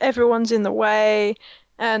 and everyone's in the way,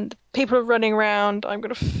 and people are running around. I'm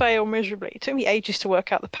gonna fail miserably. It took me ages to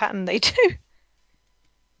work out the pattern they do,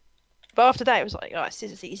 but after that, it was like, oh, this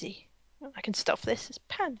is easy. I can stealth this. It's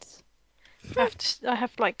pants. I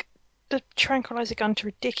have like the tranquilizer gun to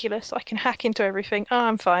ridiculous. I can hack into everything. Oh,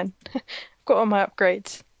 I'm fine. I've got all my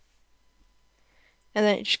upgrades. And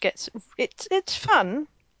then it just gets it's fun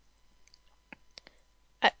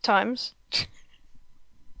at times,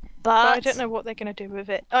 but I don't But know what they're going to do with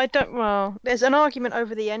it. I don't well, there's an argument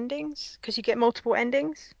over the endings because you get multiple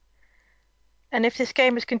endings. And if this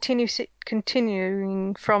game is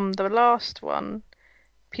continuing from the last one,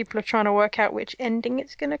 people are trying to work out which ending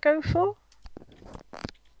it's going to go for.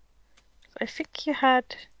 I think I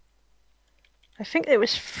think it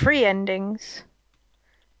was three endings,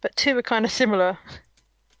 but two are kind of similar.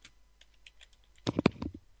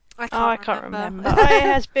 I Oh, can't I can't remember. remember. It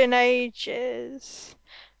has been ages.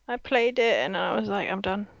 I played it and I was like, I'm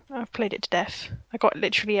done. I've played it to death. I got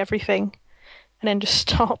literally everything and then just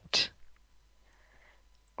stopped.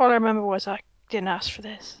 All I remember was I didn't ask for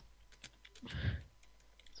this.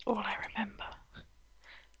 That's all I remember.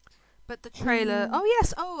 But the trailer. Oh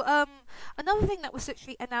yes. Oh another thing that was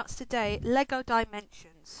literally announced today: Lego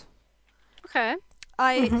Dimensions. okay.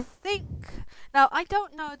 I Mm-hmm. think now I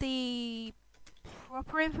don't know the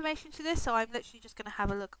proper information to this, so I'm literally just going to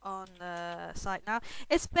have a look on the site now.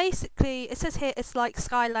 It's basically it says here it's like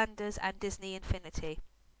Skylanders and Disney Infinity.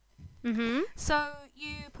 Mhm. So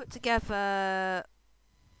you put together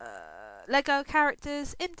Lego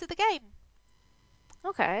characters into the game.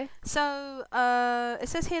 Okay. So it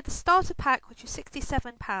says here the starter pack, which is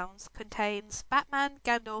 £67, contains Batman,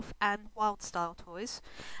 Gandalf, and Wild Style toys,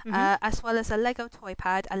 Mhm. as well as a Lego toy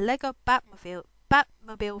pad, a Lego Batmobile.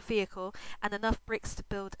 Batmobile vehicle, and enough bricks to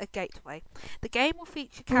build a gateway. The game will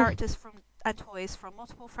feature characters and toys from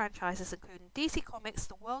multiple franchises, including DC Comics,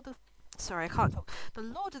 The Lord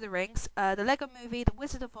of the Rings, the Lego Movie, The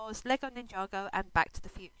Wizard of Oz, Lego Ninjago, and Back to the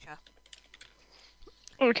Future.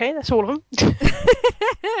 Okay, that's all of them.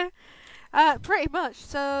 Pretty much.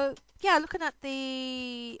 So yeah, looking at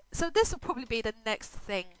so this will probably be the next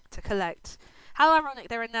thing to collect. How ironic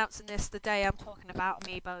they're announcing this the day I'm talking about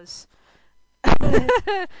amiibos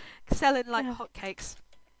selling like hotcakes.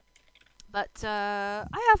 But I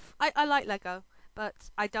like Lego, but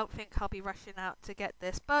I don't think I'll be rushing out to get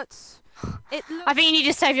this. But it looks. I think you need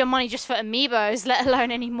to save your money just for amiibos, let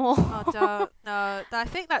alone any more. Oh, don't no. I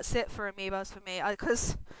think that's it for amiibos for me.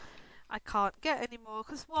 Because I can't get any more.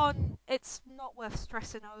 Because one, it's not worth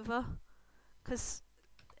stressing over. Because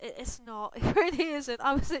it's not. It really isn't.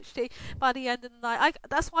 I was literally by the end of the night.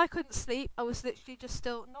 That's why I couldn't sleep. I was literally just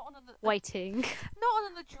still not on Waiting. not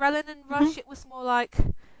on an adrenaline rush. It was more like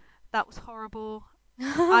that was horrible.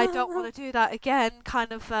 I don't want to do that again.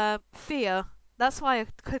 Kind of fear. That's why I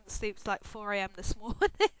couldn't sleep till like 4 a.m. this morning.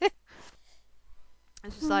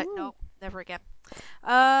 It's just like nope, never again.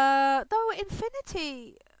 Though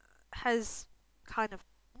Infinity has kind of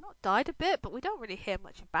not died a bit, but we don't really hear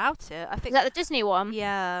much about it. I think Is that the Disney one?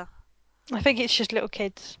 yeah, I think it's just little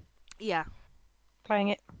kids yeah, playing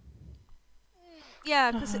it.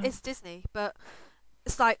 yeah, because it's Disney. But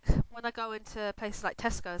it's like when I go into places like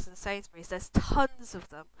Tesco's and Sainsbury's, there's tons of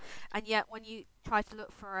them, and yet when you try to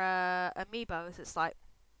look for amiibos, it's like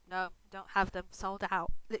no, don't have them, sold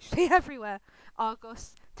out, literally everywhere.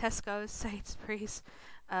 Argos, Tesco's, Sainsbury's,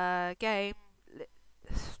 Game,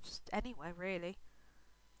 just anywhere really.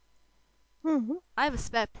 Mm-hmm. I have a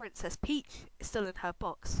spare Princess Peach still in her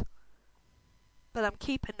box, but I'm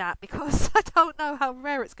keeping that because I don't know how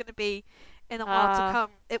rare it's going to be in a while to come.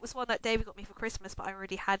 It was one that David got me for Christmas, but I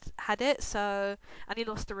already had it, so and he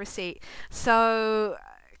lost the receipt, so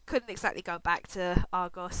I couldn't exactly go back to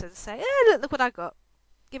Argos and say, look what I got.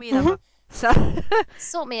 Give me another. So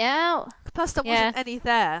Sort me out. plus there Yeah. wasn't any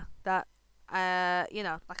there that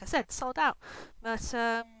like I said, sold out. But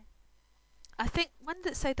I think when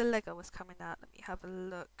did it say the Lego was coming out? Let me have a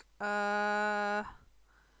look.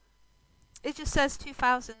 It just says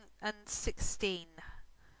 2016.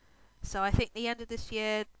 So I think the end of this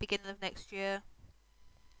year, beginning of next year.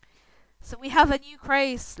 So we have a new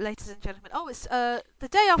craze, ladies and gentlemen. Oh, it's the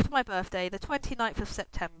day after my birthday, the 29th of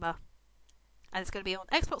September. And it's going to be on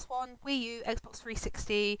Xbox One, Wii U, Xbox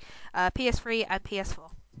 360, PS3, and PS4.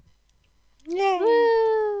 Yay!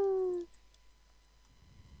 Woo!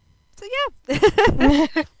 So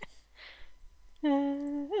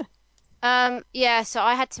yeah. Yeah, so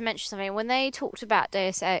I had to mention something. When they talked about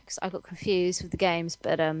Deus Ex, I got confused with the games,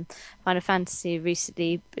 but Final Fantasy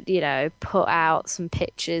recently, put out some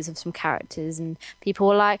pictures of some characters, and people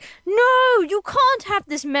were like, "No, you can't have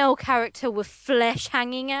this male character with flesh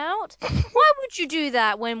hanging out. Why would you do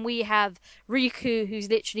that when we have Riku, who's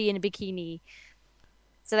literally in a bikini?"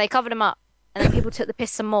 So they covered him up, and then people took the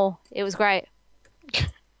piss some more. It was great.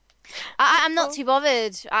 I'm not too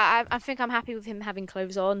bothered. I think I'm happy with him having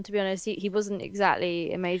clothes on. To be honest, he wasn't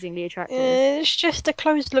exactly amazingly attractive. It's just the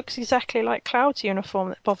clothes looks exactly like Cloud's uniform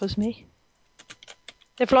that bothers me.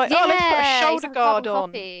 They've like, let's put a Yeah, he's shoulder like a guard carbon on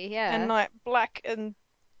copy, yeah. and like black and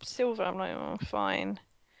silver. I'm like, oh, fine.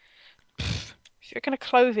 If you're gonna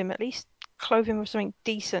clothe him, at least clothe him with something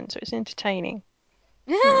decent so it's entertaining.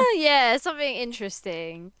 Yeah, something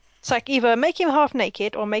interesting. It's like either make him half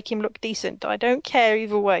naked or make him look decent. I don't care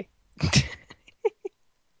either way.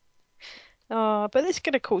 Oh, but it's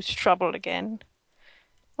gonna cause trouble again.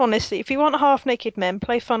 Honestly, if you want half naked men,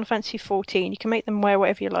 play Final Fantasy 14. You can make them wear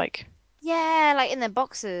whatever you like. Yeah, like in their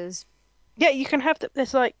boxes. Yeah, you can have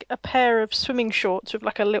there's like a pair of swimming shorts with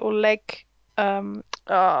like a little leg.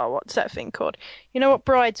 What's that thing called? You know what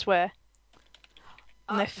brides wear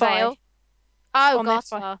on their thigh? Veil. Oh, On their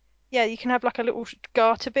thigh. garter. Yeah, you can have like a little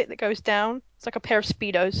garter bit that goes down. It's like a pair of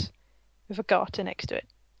speedos with a garter next to it.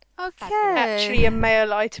 Actually, Okay. a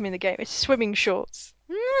male item in the game. It's swimming shorts.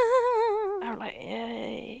 I'm like,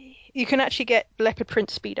 yay. You can actually get leopard print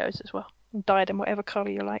speedos as well and dye them whatever color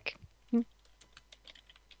you like.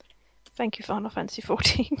 Thank you, Final Fantasy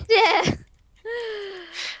 14. Yeah.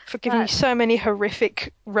 For giving me so many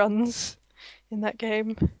horrific runs in that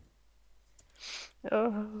game.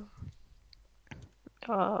 Oh.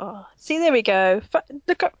 Oh. See, there we go.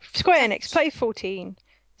 Look up Square Enix, play 14.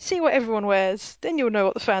 See what everyone wears. Then you'll know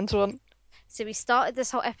what the fans want. So we started this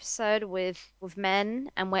whole episode with men,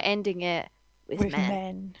 and we're ending it with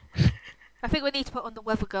men. I think we need to put on the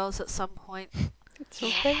Weather Girls at some point. It's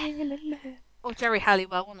all raining men. Or Jerry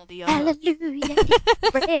Halliwell, one or the other. Hallelujah,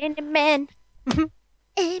 amen,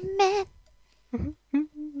 amen.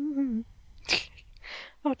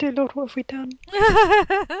 Oh dear Lord, what have we done?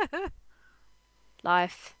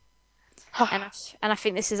 Life, and I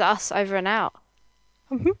think this is us over and out.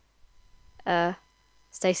 Mhm.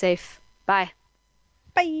 Stay safe. Bye.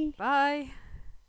 Bye. Bye.